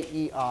A,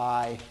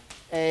 EI,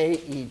 A,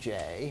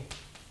 EJ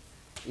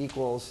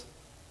equals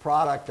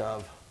product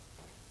of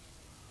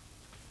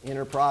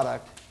inner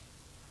product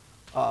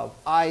of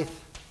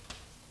ith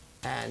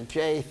and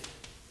jth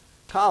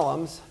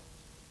columns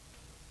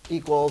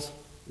equals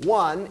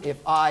 1 if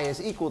I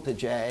is equal to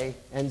j,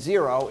 and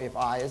 0 if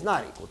I is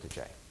not equal to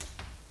j.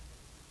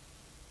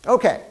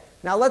 Okay,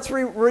 now let's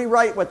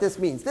rewrite what this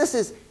means. This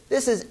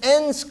is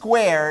n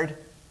squared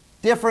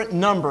different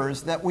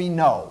numbers that we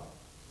know.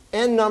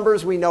 N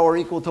numbers we know are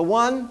equal to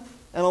 1,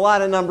 and a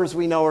lot of numbers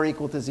we know are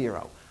equal to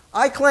 0.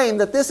 I claim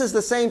that this is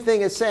the same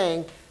thing as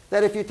saying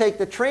that if you take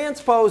the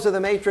transpose of the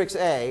matrix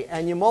A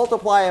and you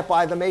multiply it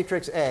by the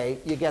matrix A,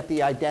 you get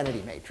the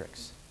identity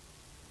matrix.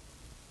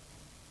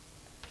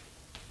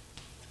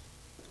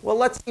 Well,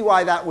 let's see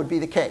why that would be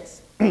the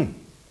case.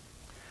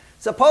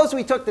 Suppose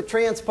we took the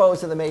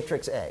transpose of the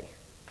matrix A.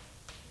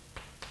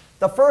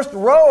 The first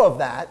row of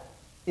that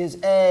is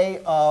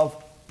A of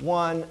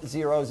 1,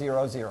 0,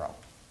 0, 0.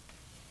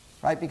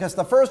 Right? Because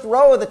the first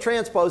row of the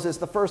transpose is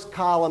the first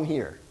column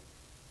here.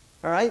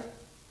 All right?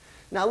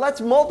 Now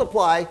let's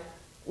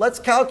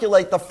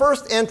calculate the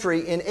first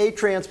entry in A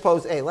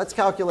transpose A. Let's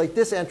calculate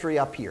this entry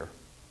up here.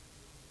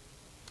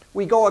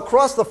 We go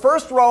across the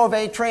first row of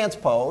A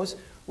transpose.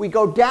 We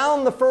go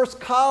down the first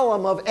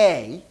column of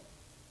A,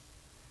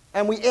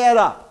 and we add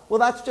up. Well,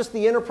 that's just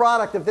the inner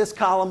product of this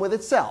column with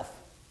itself.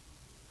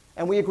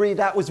 And we agreed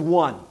that was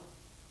 1.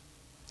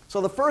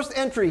 So the first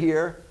entry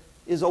here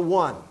is a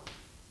 1.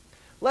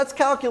 Let's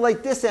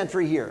calculate this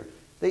entry here,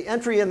 the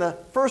entry in the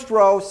first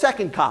row,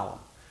 second column.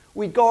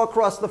 We'd go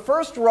across the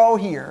first row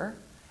here,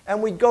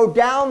 and we'd go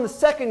down the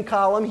second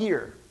column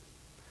here.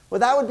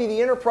 Well, that would be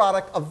the inner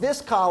product of this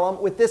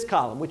column with this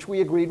column, which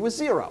we agreed was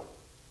 0.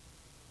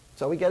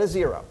 So we get a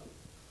 0,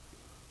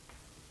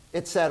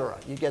 etc.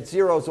 You get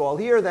zeros all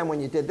here. Then when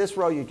you did this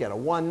row, you'd get a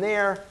 1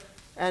 there.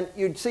 And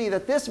you'd see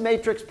that this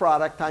matrix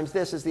product times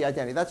this is the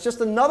identity. That's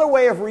just another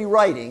way of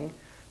rewriting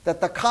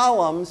that the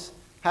columns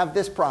have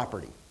this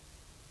property.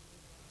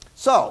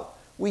 So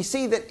we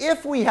see that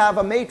if we have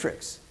a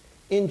matrix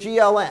in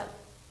GLN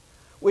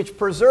which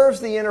preserves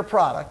the inner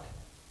product,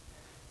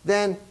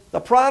 then the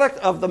product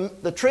of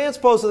the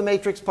transpose of the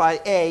matrix by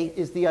A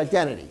is the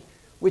identity,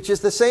 which is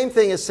the same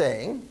thing as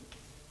saying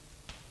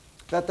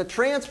that the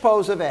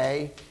transpose of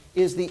A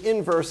is the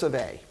inverse of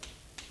A.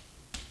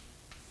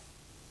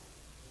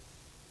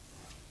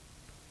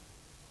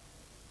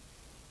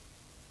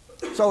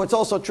 So it's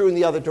also true in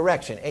the other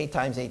direction. A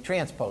times A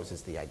transpose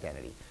is the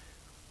identity.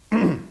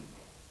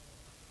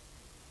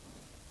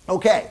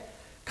 Okay.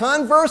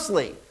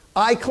 Conversely,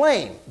 I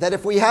claim that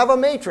if we have a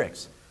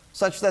matrix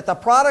such that the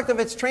product of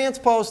its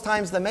transpose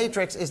times the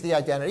matrix is the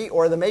identity,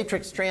 or the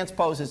matrix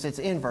transpose is its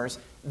inverse,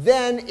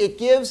 then it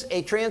gives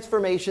a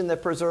transformation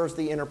that preserves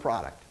the inner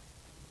product.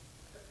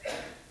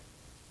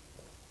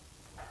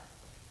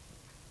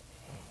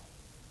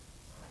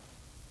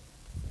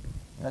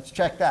 Let's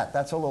check that.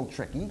 That's a little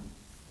tricky.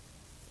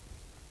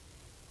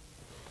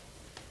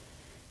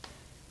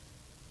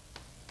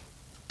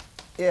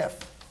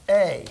 If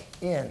A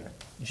in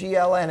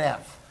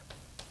GLNF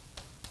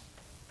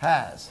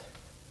has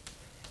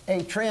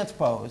A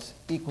transpose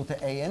equal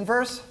to A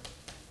inverse,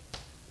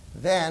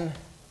 then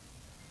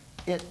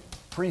it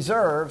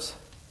preserves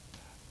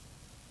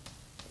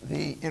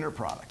the inner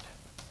product.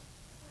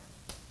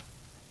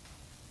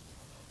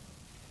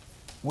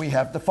 We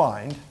have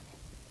defined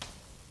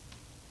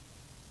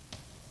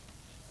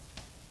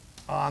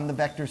on the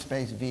vector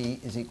space V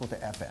is equal to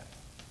Fn.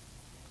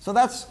 So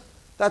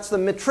that's the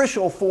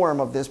matricial form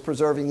of this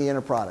preserving the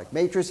inner product.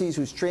 Matrices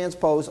whose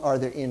transpose are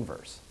their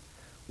inverse.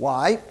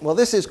 Why? Well,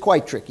 this is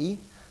quite tricky.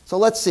 So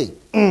let's see.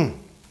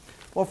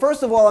 Well,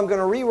 first of all, I'm going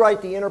to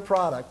rewrite the inner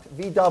product,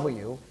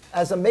 VW,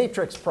 as a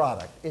matrix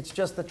product. It's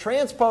just the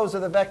transpose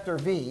of the vector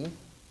V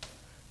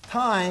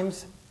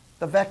times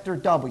the vector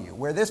w,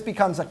 where this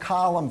becomes a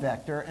column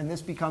vector and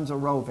this becomes a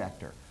row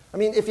vector. I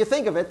mean, if you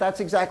think of it, that's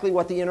exactly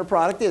what the inner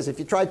product is. If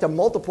you tried to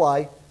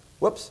multiply,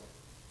 whoops,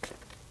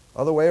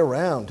 other way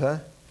around, huh?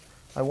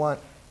 I want,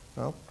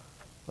 well,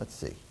 let's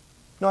see.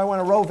 No, I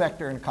want a row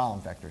vector and a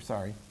column vector,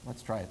 sorry.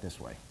 Let's try it this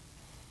way.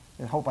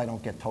 I hope I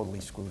don't get totally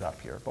screwed up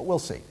here, but we'll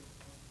see.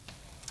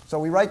 So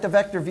we write the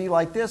vector v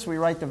like this, we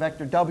write the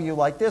vector w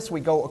like this,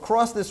 we go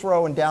across this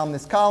row and down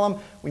this column,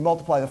 we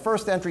multiply the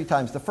first entry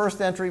times the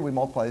first entry, we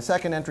multiply the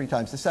second entry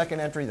times the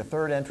second entry, the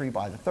third entry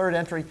by the third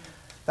entry.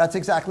 That's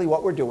exactly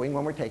what we're doing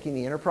when we're taking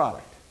the inner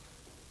product.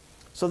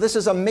 So this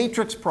is a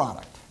matrix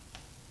product.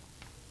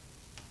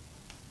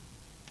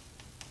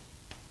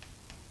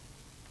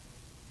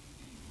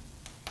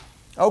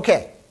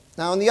 Okay,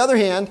 now on the other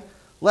hand,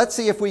 let's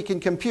see if we can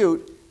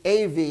compute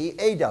AV,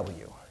 AW.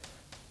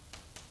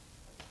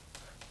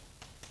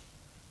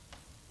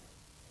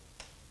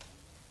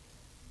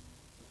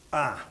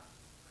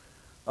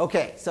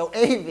 Okay, so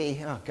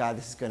AV, oh God,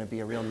 this is going to be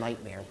a real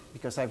nightmare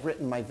because I've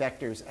written my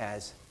vectors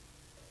as,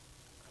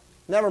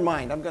 never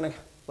mind,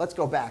 let's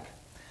go back.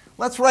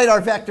 Let's write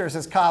our vectors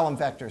as column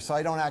vectors so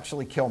I don't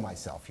actually kill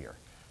myself here.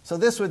 So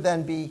this would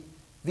then be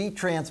V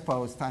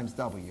transpose times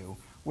W,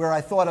 where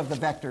I thought of the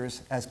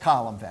vectors as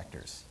column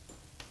vectors.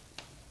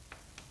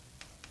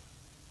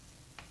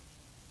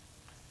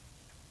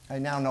 I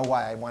now know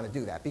why I want to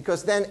do that.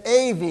 Because then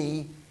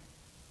AV,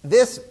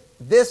 this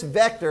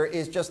vector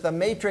is just the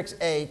matrix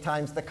A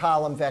times the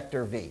column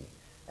vector V.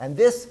 And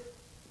this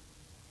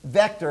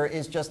vector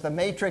is just the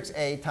matrix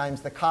A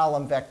times the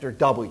column vector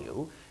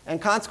W.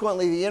 And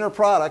consequently, the inner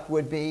product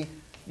would be,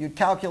 you'd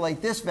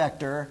calculate this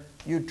vector,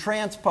 you'd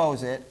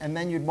transpose it, and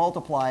then you'd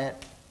multiply it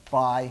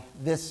by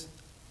this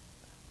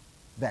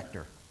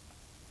vector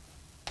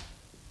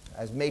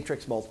as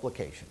matrix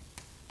multiplication.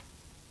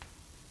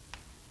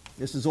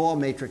 This is all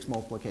matrix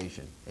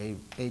multiplication,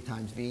 A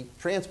times V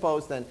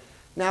transpose. Then,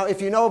 now,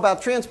 if you know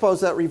about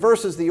transpose, that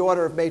reverses the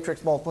order of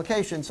matrix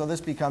multiplication, so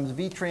this becomes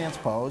V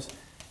transpose,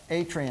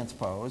 A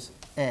transpose,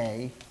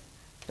 A,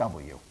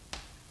 W.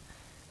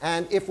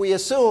 And if we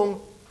assume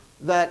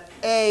that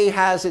A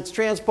has its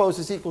transpose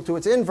is equal to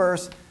its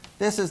inverse,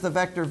 this is the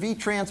vector V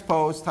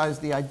transpose times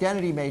the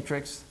identity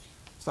matrix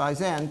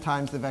size n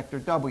times the vector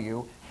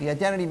W. The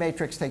identity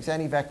matrix takes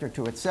any vector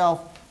to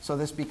itself, so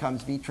this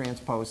becomes V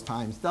transpose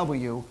times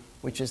W,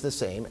 which is the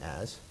same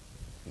as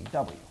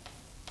VW.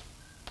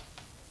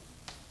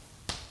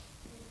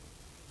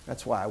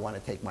 That's why I want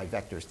to take my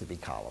vectors to be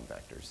column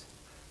vectors.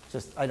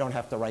 Just, I don't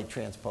have to write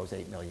transpose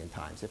 8 million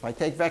times. If I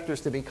take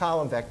vectors to be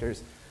column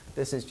vectors,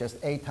 this is just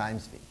A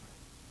times V.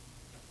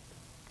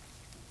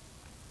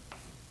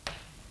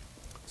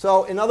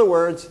 So in other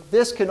words,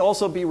 this can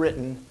also be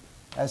written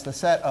as the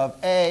set of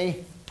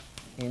A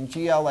in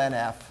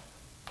GLNF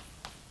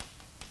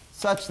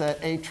such that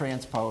A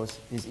transpose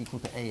is equal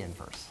to A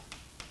inverse.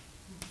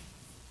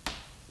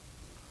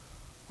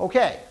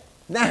 Okay,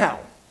 now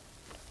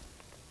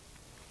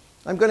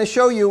I'm going to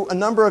show you a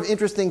number of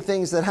interesting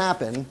things that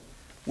happen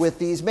with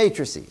these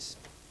matrices.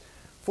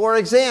 For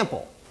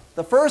example,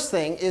 the first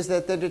thing is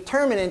that the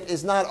determinant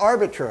is not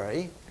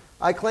arbitrary.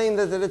 I claim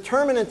that the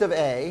determinant of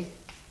A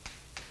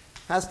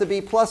has to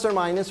be plus or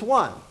minus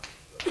 1.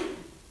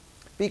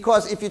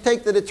 Because if you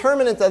take the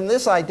determinant on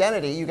this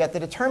identity, you get the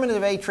determinant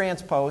of A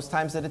transpose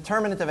times the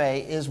determinant of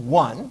A is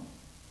 1.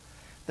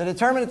 The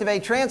determinant of A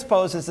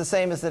transpose is the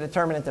same as the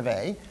determinant of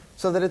A.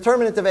 So the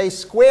determinant of A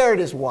squared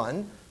is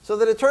 1. So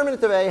the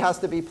determinant of A has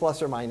to be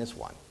plus or minus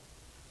 1.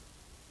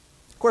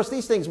 Of course,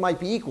 these things might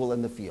be equal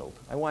in the field.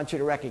 I want you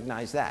to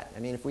recognize that. I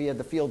mean, if we had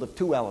the field of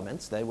 2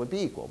 elements, they would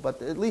be equal.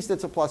 But at least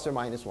it's a plus or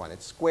minus 1.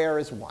 Its square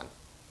is 1.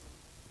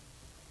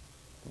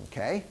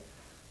 Okay?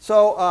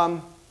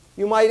 So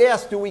you might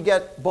ask, do we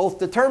get both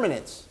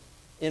determinants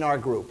in our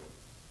group?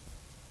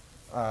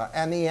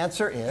 And the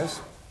answer is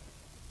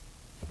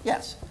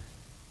yes.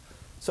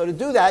 So to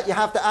do that, you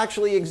have to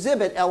actually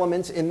exhibit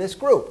elements in this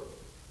group.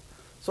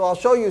 So I'll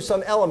show you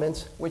some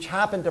elements which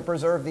happen to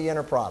preserve the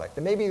inner product.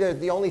 And maybe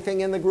the only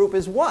thing in the group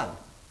is 1.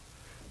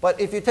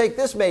 But if you take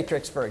this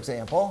matrix, for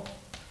example,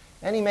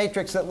 any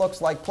matrix that looks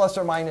like plus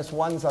or minus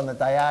 1s on the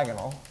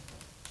diagonal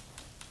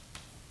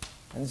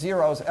and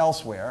 0s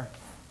elsewhere,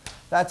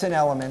 that's an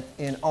element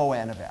in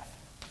ON of F.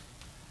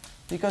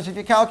 Because if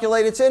you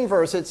calculate its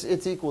inverse,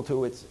 it's equal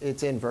to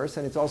its inverse,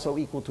 and it's also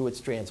equal to its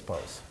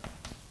transpose.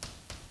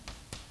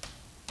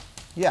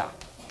 Yeah?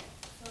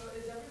 So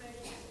is every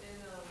matrix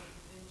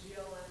in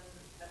GLN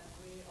F3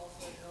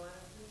 also in ON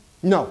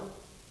F3? No.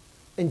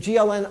 In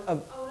GLN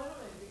of... Oh, no,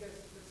 because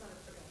it's not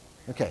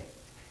a... Okay.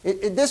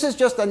 This is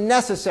just a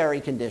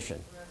necessary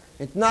condition.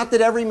 It's not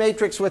that every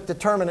matrix with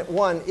determinant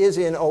 1 is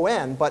in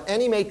ON, but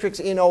any matrix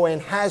in ON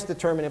has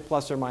determinant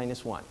plus or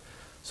minus 1.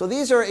 So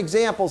these are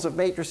examples of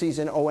matrices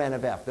in ON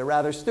of F. They're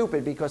rather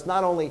stupid because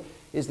not only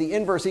is the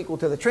inverse equal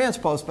to the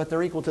transpose, but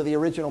they're equal to the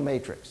original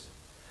matrix.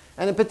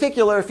 And in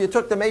particular, if you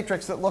took the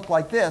matrix that looked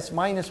like this,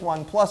 minus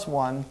 1 plus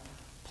 1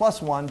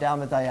 plus 1 down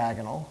the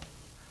diagonal,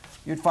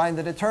 you'd find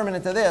the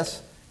determinant of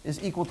this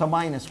is equal to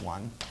minus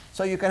 1. So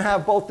So you can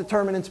have both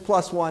determinants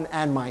 +1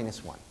 and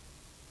 -1.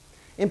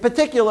 In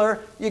particular,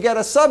 you get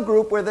a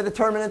subgroup where the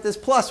determinant is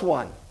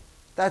 +1.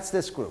 That's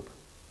this group.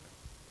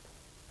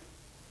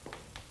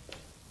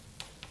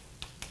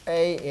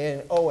 A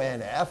in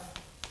ONF,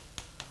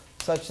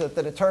 such that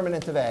the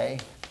determinant of A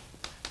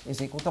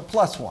is equal to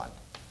 +1.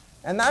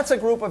 And that's a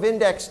group of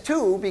index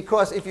 2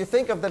 because if you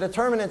think of the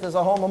determinant as a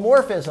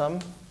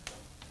homomorphism,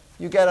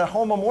 you get a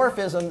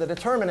homomorphism, the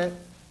determinant,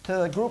 to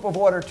the group of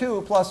order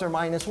 2 plus or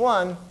minus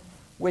 1,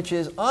 which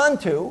is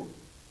onto,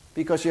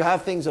 because you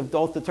have things of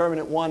both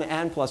determinant 1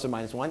 and plus or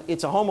minus 1.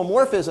 It's a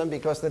homomorphism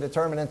because the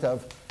determinant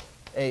of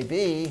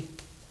AB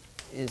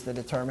is the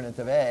determinant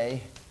of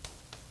A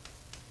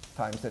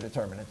times the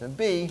determinant of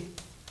B.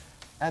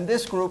 And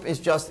this group is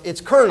just its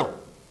kernel.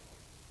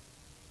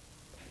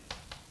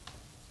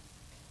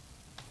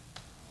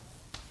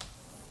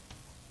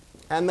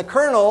 And the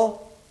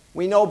kernel,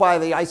 we know by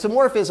the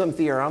isomorphism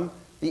theorem,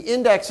 the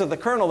index of the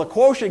kernel, the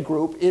quotient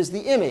group, is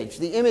the image.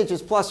 The image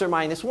is plus or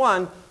minus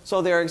 1,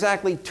 so there are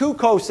exactly 2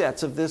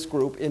 cosets of this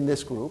group in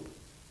this group.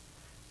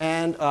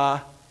 And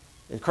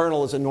the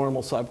kernel is a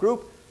normal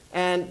subgroup.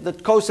 And the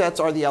cosets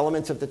are the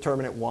elements of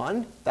determinant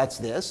 1, that's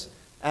this,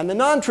 and the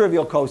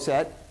non-trivial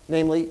coset,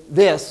 namely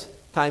this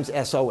times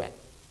SON.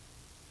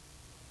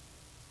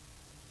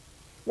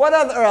 What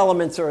other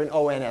elements are in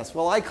ONS?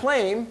 Well, I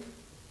claim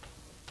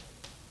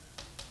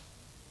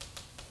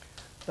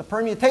the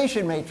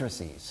permutation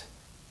matrices.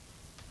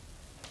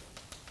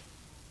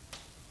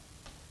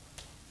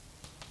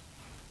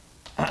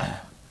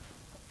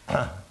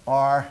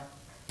 Are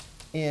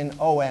in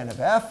ON of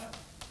F,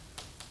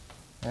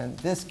 and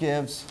this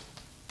gives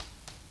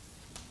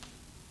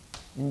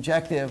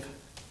injective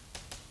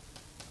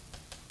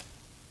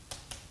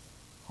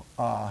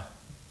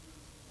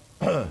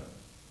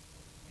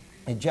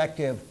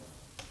injective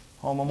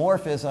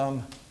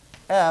homomorphism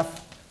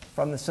F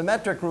from the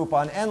symmetric group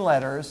on n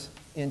letters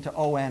into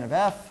ON of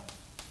F,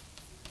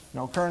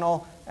 no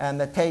kernel, and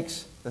that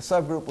takes the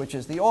subgroup, which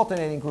is the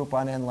alternating group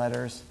on n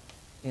letters,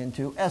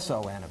 into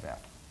SON of F.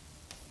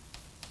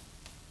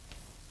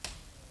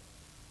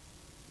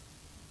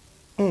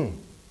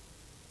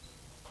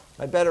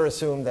 I better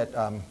assume that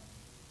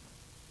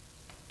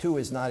 2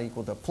 is not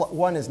equal to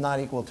 1 is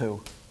not equal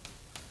to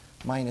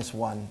minus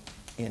 1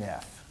 in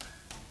F.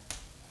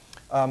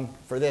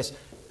 For this,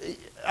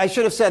 I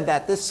should have said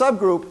that this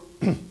subgroup,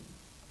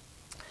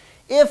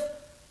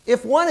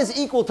 if 1 is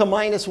equal to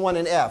minus 1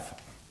 in F,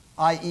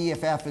 i.e.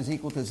 if F is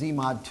equal to Z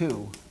mod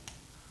 2,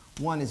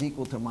 1 is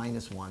equal to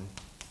minus 1,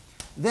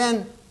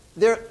 then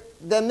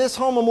this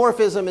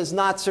homomorphism is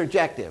not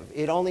surjective.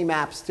 It only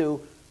maps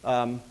to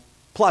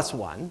plus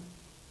 1.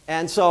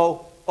 And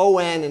so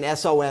ON and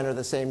SON are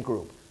the same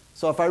group.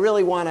 So if I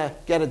really want to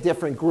get a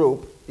different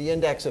group, the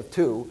index of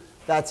 2,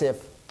 that's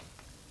if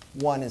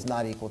 1 is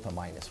not equal to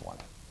minus 1.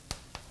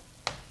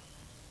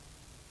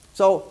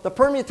 So the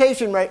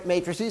permutation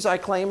matrices, I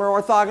claim,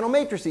 are orthogonal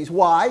matrices.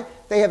 Why?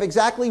 They have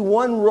exactly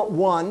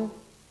one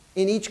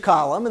in each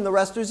column, and the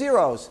rest are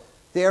zeros.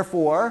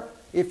 Therefore,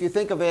 if you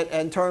think of it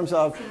in terms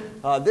of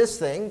this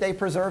thing, they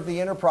preserve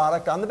the inner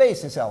product on the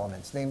basis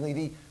elements.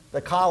 Namely,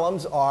 the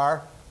columns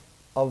are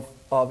of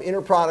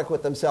inner product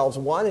with themselves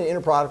 1 and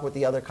inner product with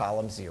the other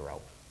column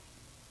 0.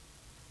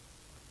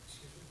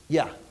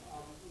 Yeah? Would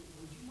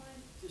you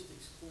mind just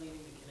explaining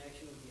the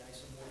connection with the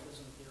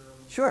isomorphism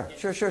theorem?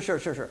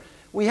 Sure.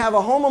 We have a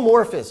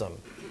homomorphism.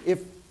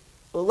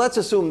 Well, let's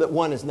assume that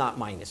 1 is not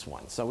minus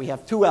 1. So we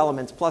have 2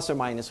 elements, plus or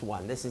minus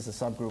 1. This is a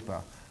subgroup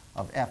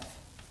of F,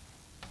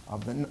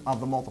 of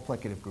the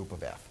multiplicative group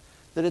of F.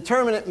 The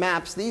determinant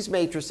maps these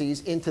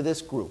matrices into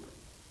this group.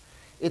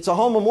 It's a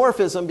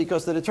homomorphism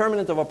because the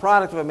determinant of a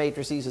product of a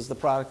matrices is the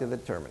product of the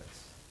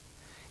determinants.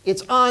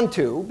 It's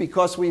onto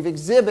because we've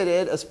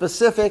exhibited a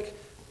specific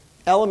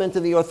element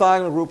of the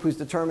orthogonal group whose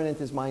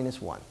determinant is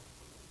minus 1.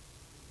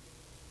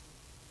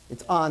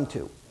 It's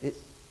onto.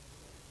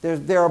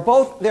 There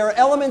are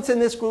elements in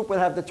this group that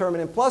have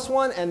determinant plus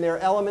 1, and there are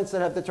elements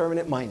that have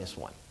determinant minus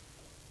 1.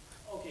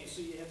 Okay,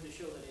 so you have to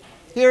show that it...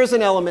 Here's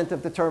an element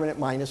of determinant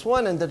minus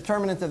 1, and the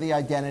determinant of the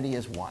identity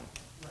is 1.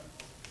 Right.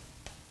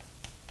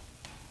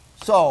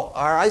 So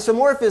our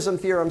isomorphism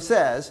theorem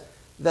says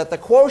that the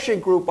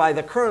quotient group by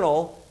the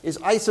kernel is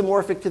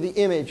isomorphic to the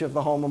image of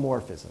the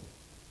homomorphism.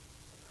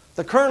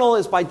 The kernel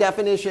is, by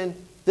definition,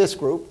 this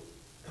group.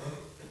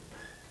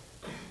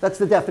 That's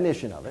the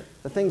definition of it.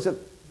 The things that...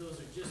 Those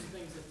are just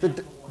things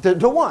that...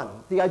 The 1,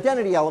 the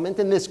identity element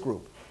in this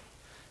group.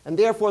 And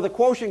therefore, the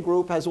quotient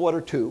group has order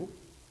 2.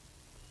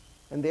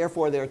 And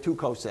therefore, there are 2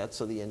 cosets,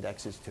 so the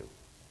index is 2.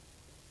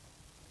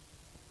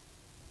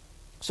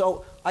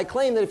 So I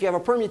claim that if you have a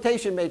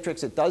permutation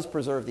matrix, it does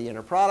preserve the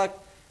inner product.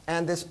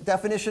 And this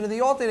definition of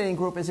the alternating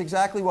group is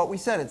exactly what we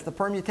said. It's the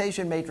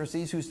permutation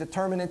matrices whose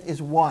determinant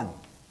is 1.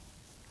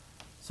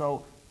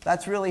 So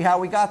that's really how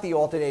we got the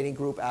alternating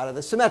group out of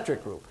the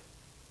symmetric group.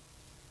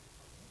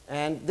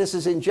 And this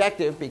is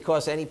injective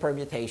because any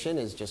permutation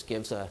is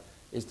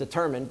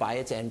determined by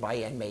its n by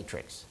n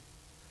matrix.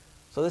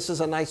 So this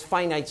is a nice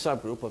finite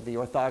subgroup of the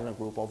orthogonal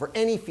group over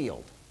any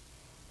field.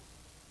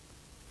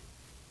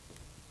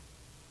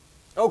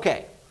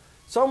 Okay,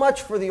 so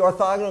much for the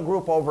orthogonal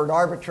group over an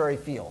arbitrary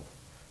field.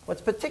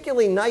 What's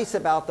particularly nice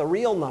about the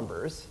real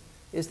numbers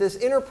is this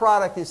inner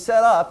product is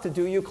set up to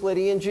do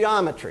Euclidean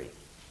geometry.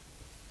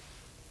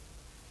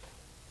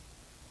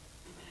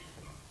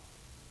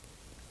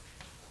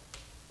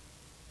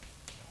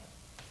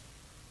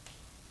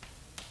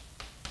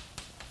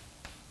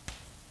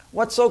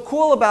 What's so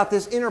cool about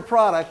this inner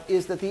product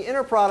is that the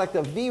inner product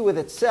of V with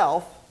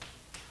itself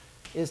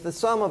is the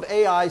sum of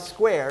AI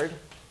squared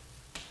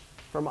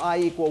from I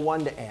equal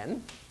 1 to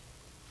n,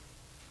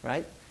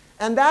 right?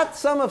 And that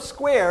sum of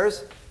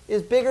squares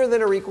is bigger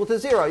than or equal to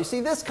 0. You see,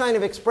 this kind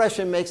of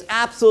expression makes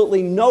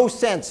absolutely no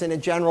sense in a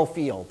general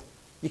field.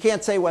 You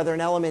can't say whether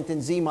an element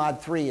in Z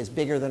mod 3 is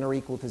bigger than or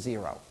equal to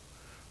 0.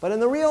 But in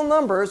the real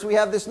numbers, we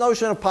have this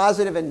notion of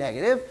positive and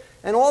negative,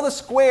 and all the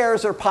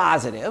squares are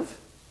positive,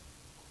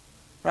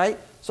 right?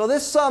 So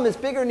this sum is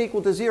bigger than or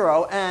equal to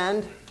 0,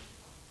 and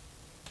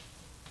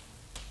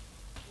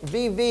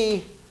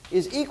VV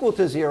is equal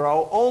to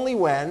 0 only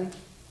when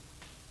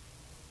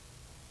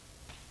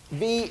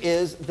V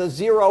is the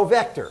 0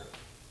 vector.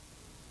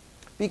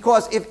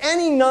 Because if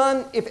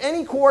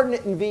any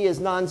coordinate in V is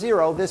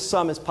non-zero, this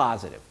sum is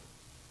positive.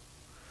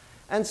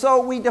 And so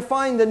we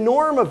define the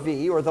norm of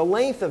V, or the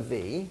length of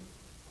V,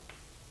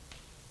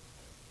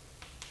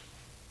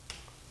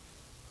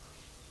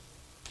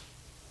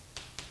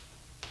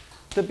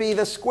 to be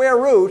the square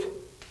root,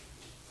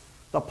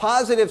 the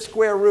positive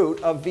square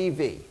root of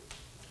VV.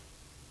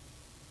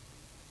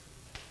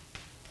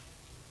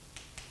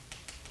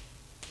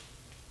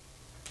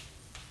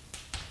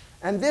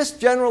 And this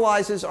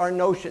generalizes our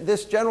notion of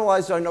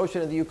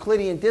the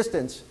Euclidean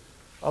distance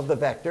of the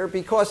vector,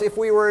 because if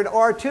we were in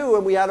R2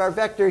 and we had our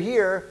vector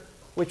here,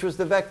 which was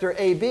the vector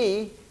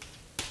AB,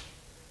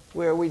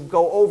 where we'd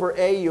go over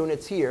A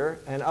units here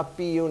and up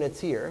B units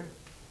here,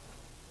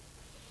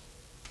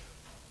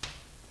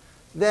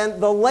 then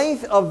the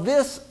length of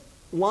this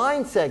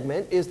line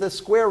segment is the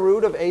square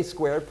root of A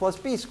squared plus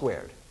B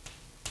squared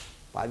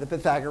by the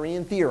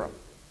Pythagorean theorem.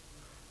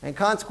 And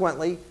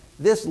consequently,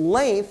 this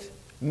length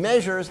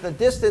measures the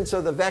distance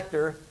of the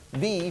vector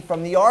V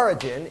from the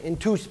origin in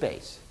 2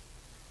 space.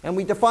 And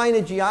we define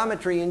a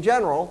geometry in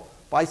general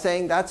by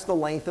saying that's the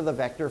length of the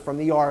vector from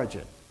the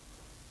origin,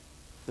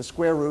 the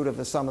square root of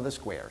the sum of the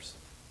squares.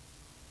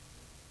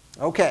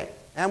 Okay,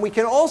 and we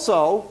can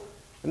also,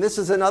 and this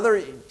is another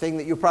thing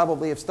that you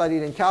probably have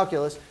studied in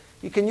calculus,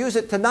 you can use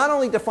it to not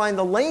only define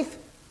the length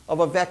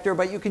of a vector,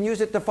 but you can use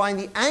it to find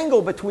the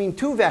angle between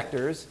 2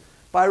 vectors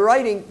by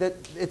writing that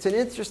it's an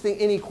interesting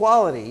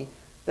inequality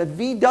that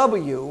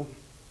VW,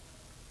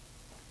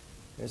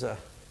 there's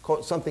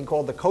something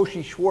called the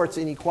Cauchy-Schwarz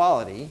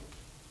inequality,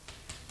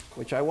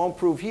 which I won't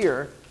prove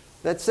here,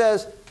 that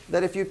says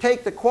that if you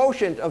take the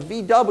quotient of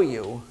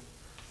VW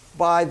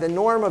by the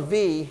norm of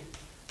V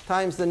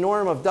times the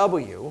norm of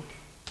W,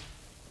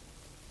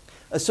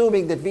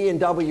 assuming that V and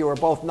W are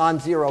both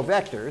non-zero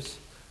vectors,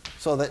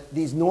 so that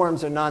these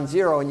norms are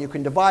non-zero and you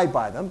can divide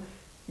by them,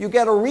 you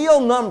get a real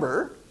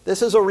number.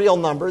 This is a real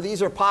number.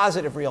 These are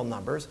positive real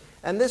numbers.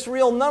 And this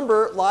real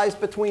number lies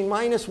between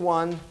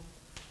 -1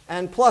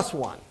 and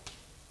 +1.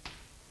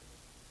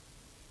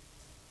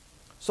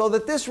 So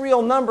that this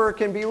real number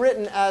can be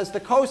written as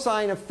the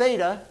cosine of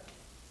theta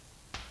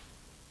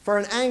for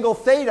an angle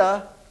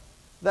theta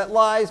that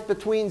lies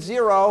between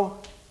 0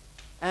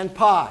 and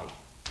pi.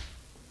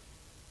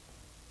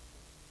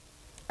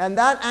 And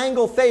that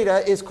angle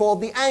theta is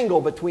called the angle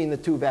between the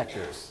 2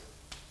 vectors.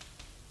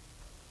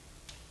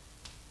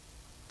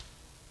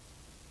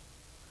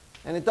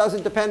 And it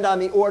doesn't depend on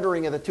the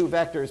ordering of the 2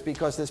 vectors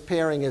because this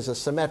pairing is a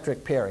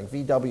symmetric pairing.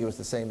 VW is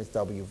the same as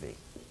WV.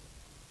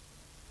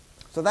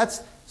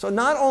 So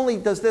not only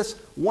does this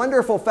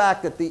wonderful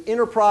fact that the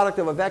inner product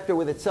of a vector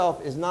with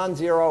itself is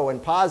non-zero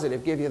and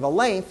positive give you the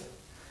length,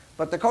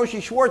 but the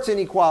Cauchy-Schwarz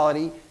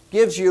inequality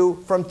gives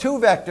you, from 2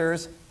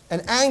 vectors,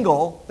 an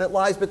angle that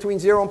lies between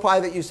 0 and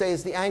pi that you say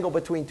is the angle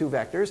between 2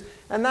 vectors.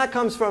 And that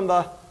comes from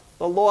the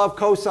law of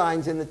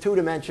cosines in the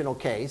 2-dimensional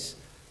case,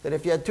 that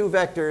if you had 2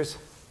 vectors,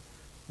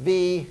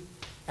 V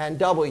and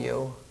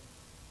W,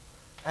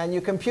 and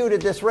you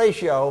computed this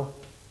ratio,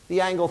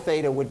 the angle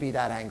theta would be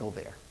that angle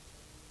there.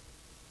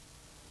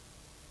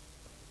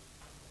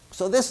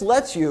 So this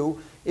lets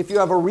you, if you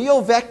have a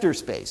real vector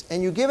space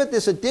and you give it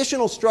this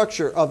additional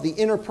structure of the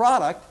inner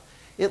product,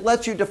 it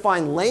lets you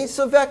define lengths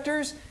of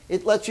vectors,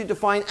 it lets you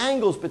define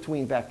angles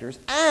between vectors,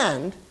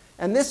 and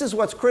this is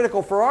what's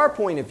critical for our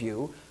point of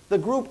view, the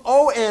group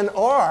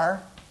ONR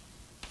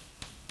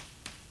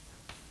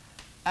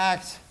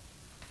acts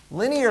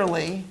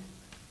linearly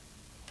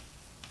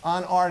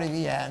on R to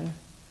the n,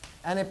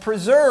 and it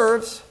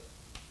preserves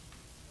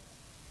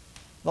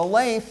the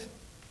length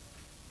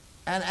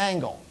and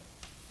angle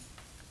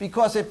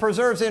because it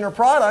preserves inner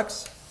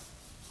products.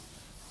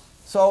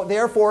 So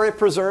therefore, it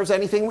preserves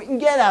anything we can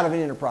get out of an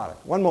inner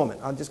product. One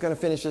moment. I'm just going to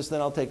finish this, then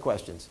I'll take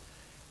questions.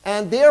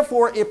 And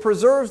therefore, it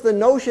preserves the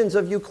notions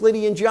of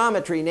Euclidean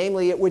geometry.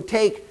 Namely, it would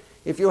take,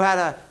 if you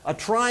had a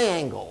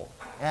triangle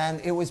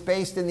and it was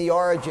based in the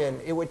origin,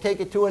 it would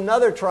take it to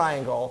another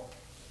triangle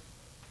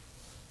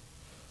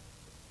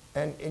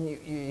and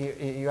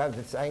you have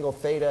this angle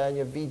theta and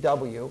you have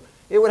VW,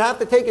 it would have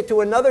to take it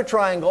to another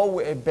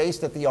triangle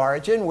based at the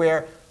origin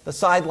where the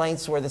side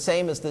lengths were the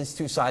same as these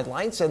two side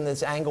lengths, and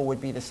this angle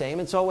would be the same,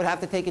 and so it would have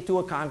to take it to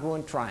a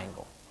congruent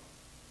triangle.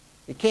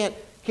 It can't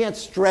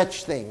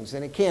stretch things,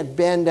 and it can't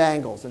bend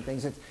angles and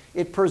things.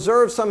 It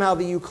preserves somehow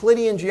the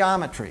Euclidean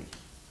geometry.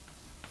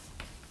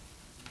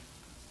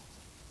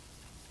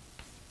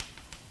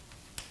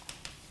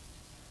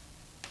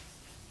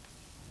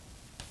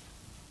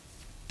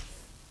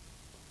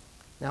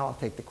 Now I'll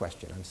take the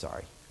question. I'm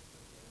sorry.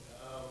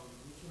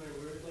 We're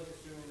like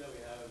assuming that we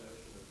have a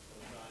notion of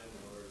cosine in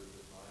order to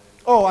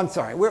define. Oh, I'm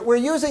sorry. We're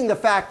using the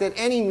fact that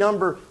any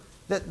number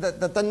that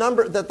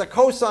the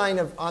cosine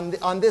of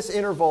on this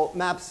interval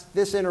maps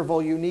this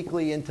interval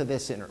uniquely into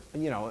this interval.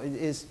 You know,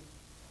 is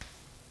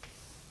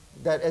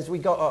that as we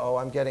go. Uh-oh,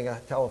 I'm getting a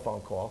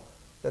telephone call.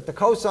 That the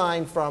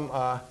cosine from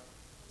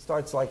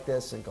starts like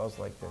this and goes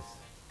like this.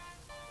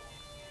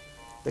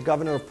 The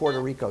governor of Puerto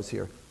Rico's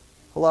here.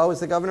 Hello, is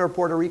the governor of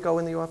Puerto Rico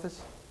in the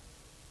office?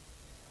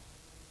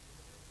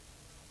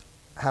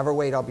 Have her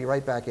wait. I'll be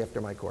right back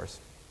after my course.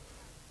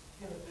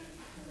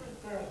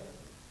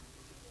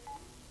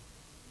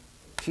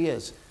 She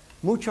is.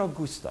 Mucho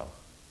gusto.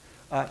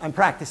 I'm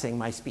practicing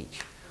my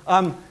speech.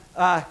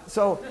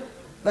 So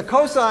the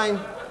cosine,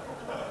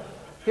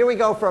 here we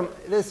go from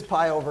this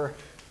pi over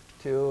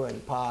 2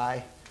 and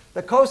pi.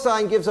 The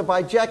cosine gives a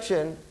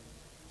bijection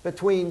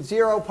between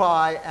 0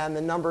 pi and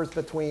the numbers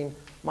between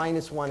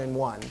 -1 and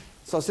 1.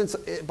 So since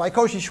by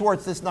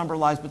Cauchy-Schwarz this number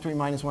lies between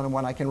 -1 and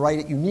 1, I can write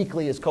it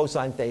uniquely as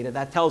cosine theta.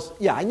 That tells,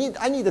 yeah, I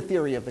need a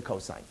theory of the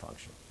cosine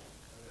function.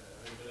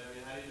 Okay, but I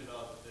mean, how do you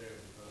develop a theory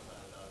of the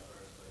cosine without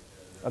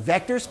first? A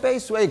vector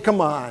space? Wait, come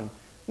on.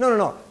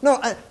 No.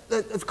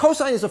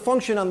 Cosine is a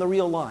function on the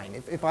real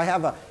line. If I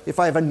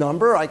have a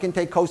number, I can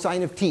take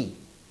cosine of t.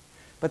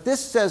 But this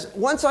says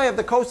once I have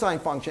the cosine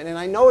function, and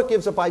I know it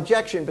gives a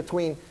bijection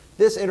between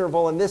this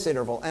interval and this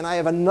interval, and I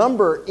have a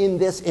number in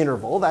this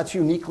interval, that's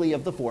uniquely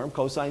of the form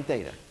cosine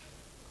theta.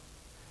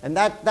 And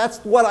that's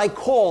what I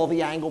call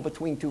the angle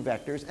between two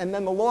vectors. And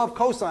then the law of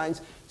cosines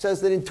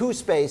says that in 2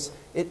 space,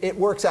 it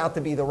works out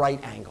to be the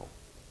right angle.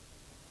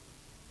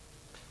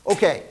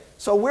 Okay,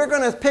 so we're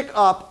going to pick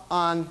up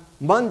on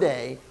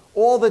Monday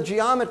all the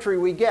geometry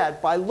we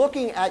get by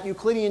looking at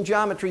Euclidean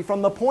geometry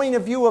from the point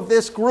of view of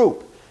this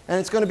group. And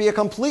it's going to be a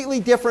completely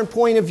different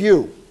point of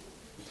view.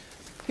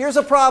 Here's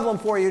a problem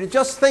for you to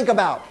just think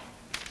about.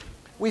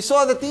 We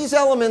saw that these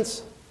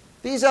elements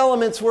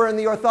were in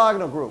the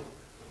orthogonal group.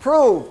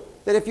 Prove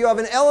that if you have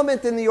an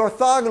element in the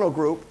orthogonal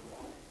group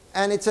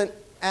and it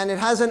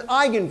has an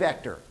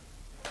eigenvector,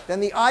 then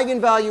the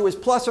eigenvalue is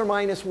plus or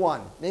minus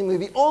 1. Namely,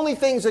 the only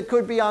things that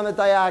could be on the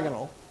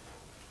diagonal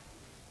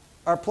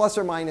are plus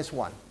or minus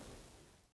 1.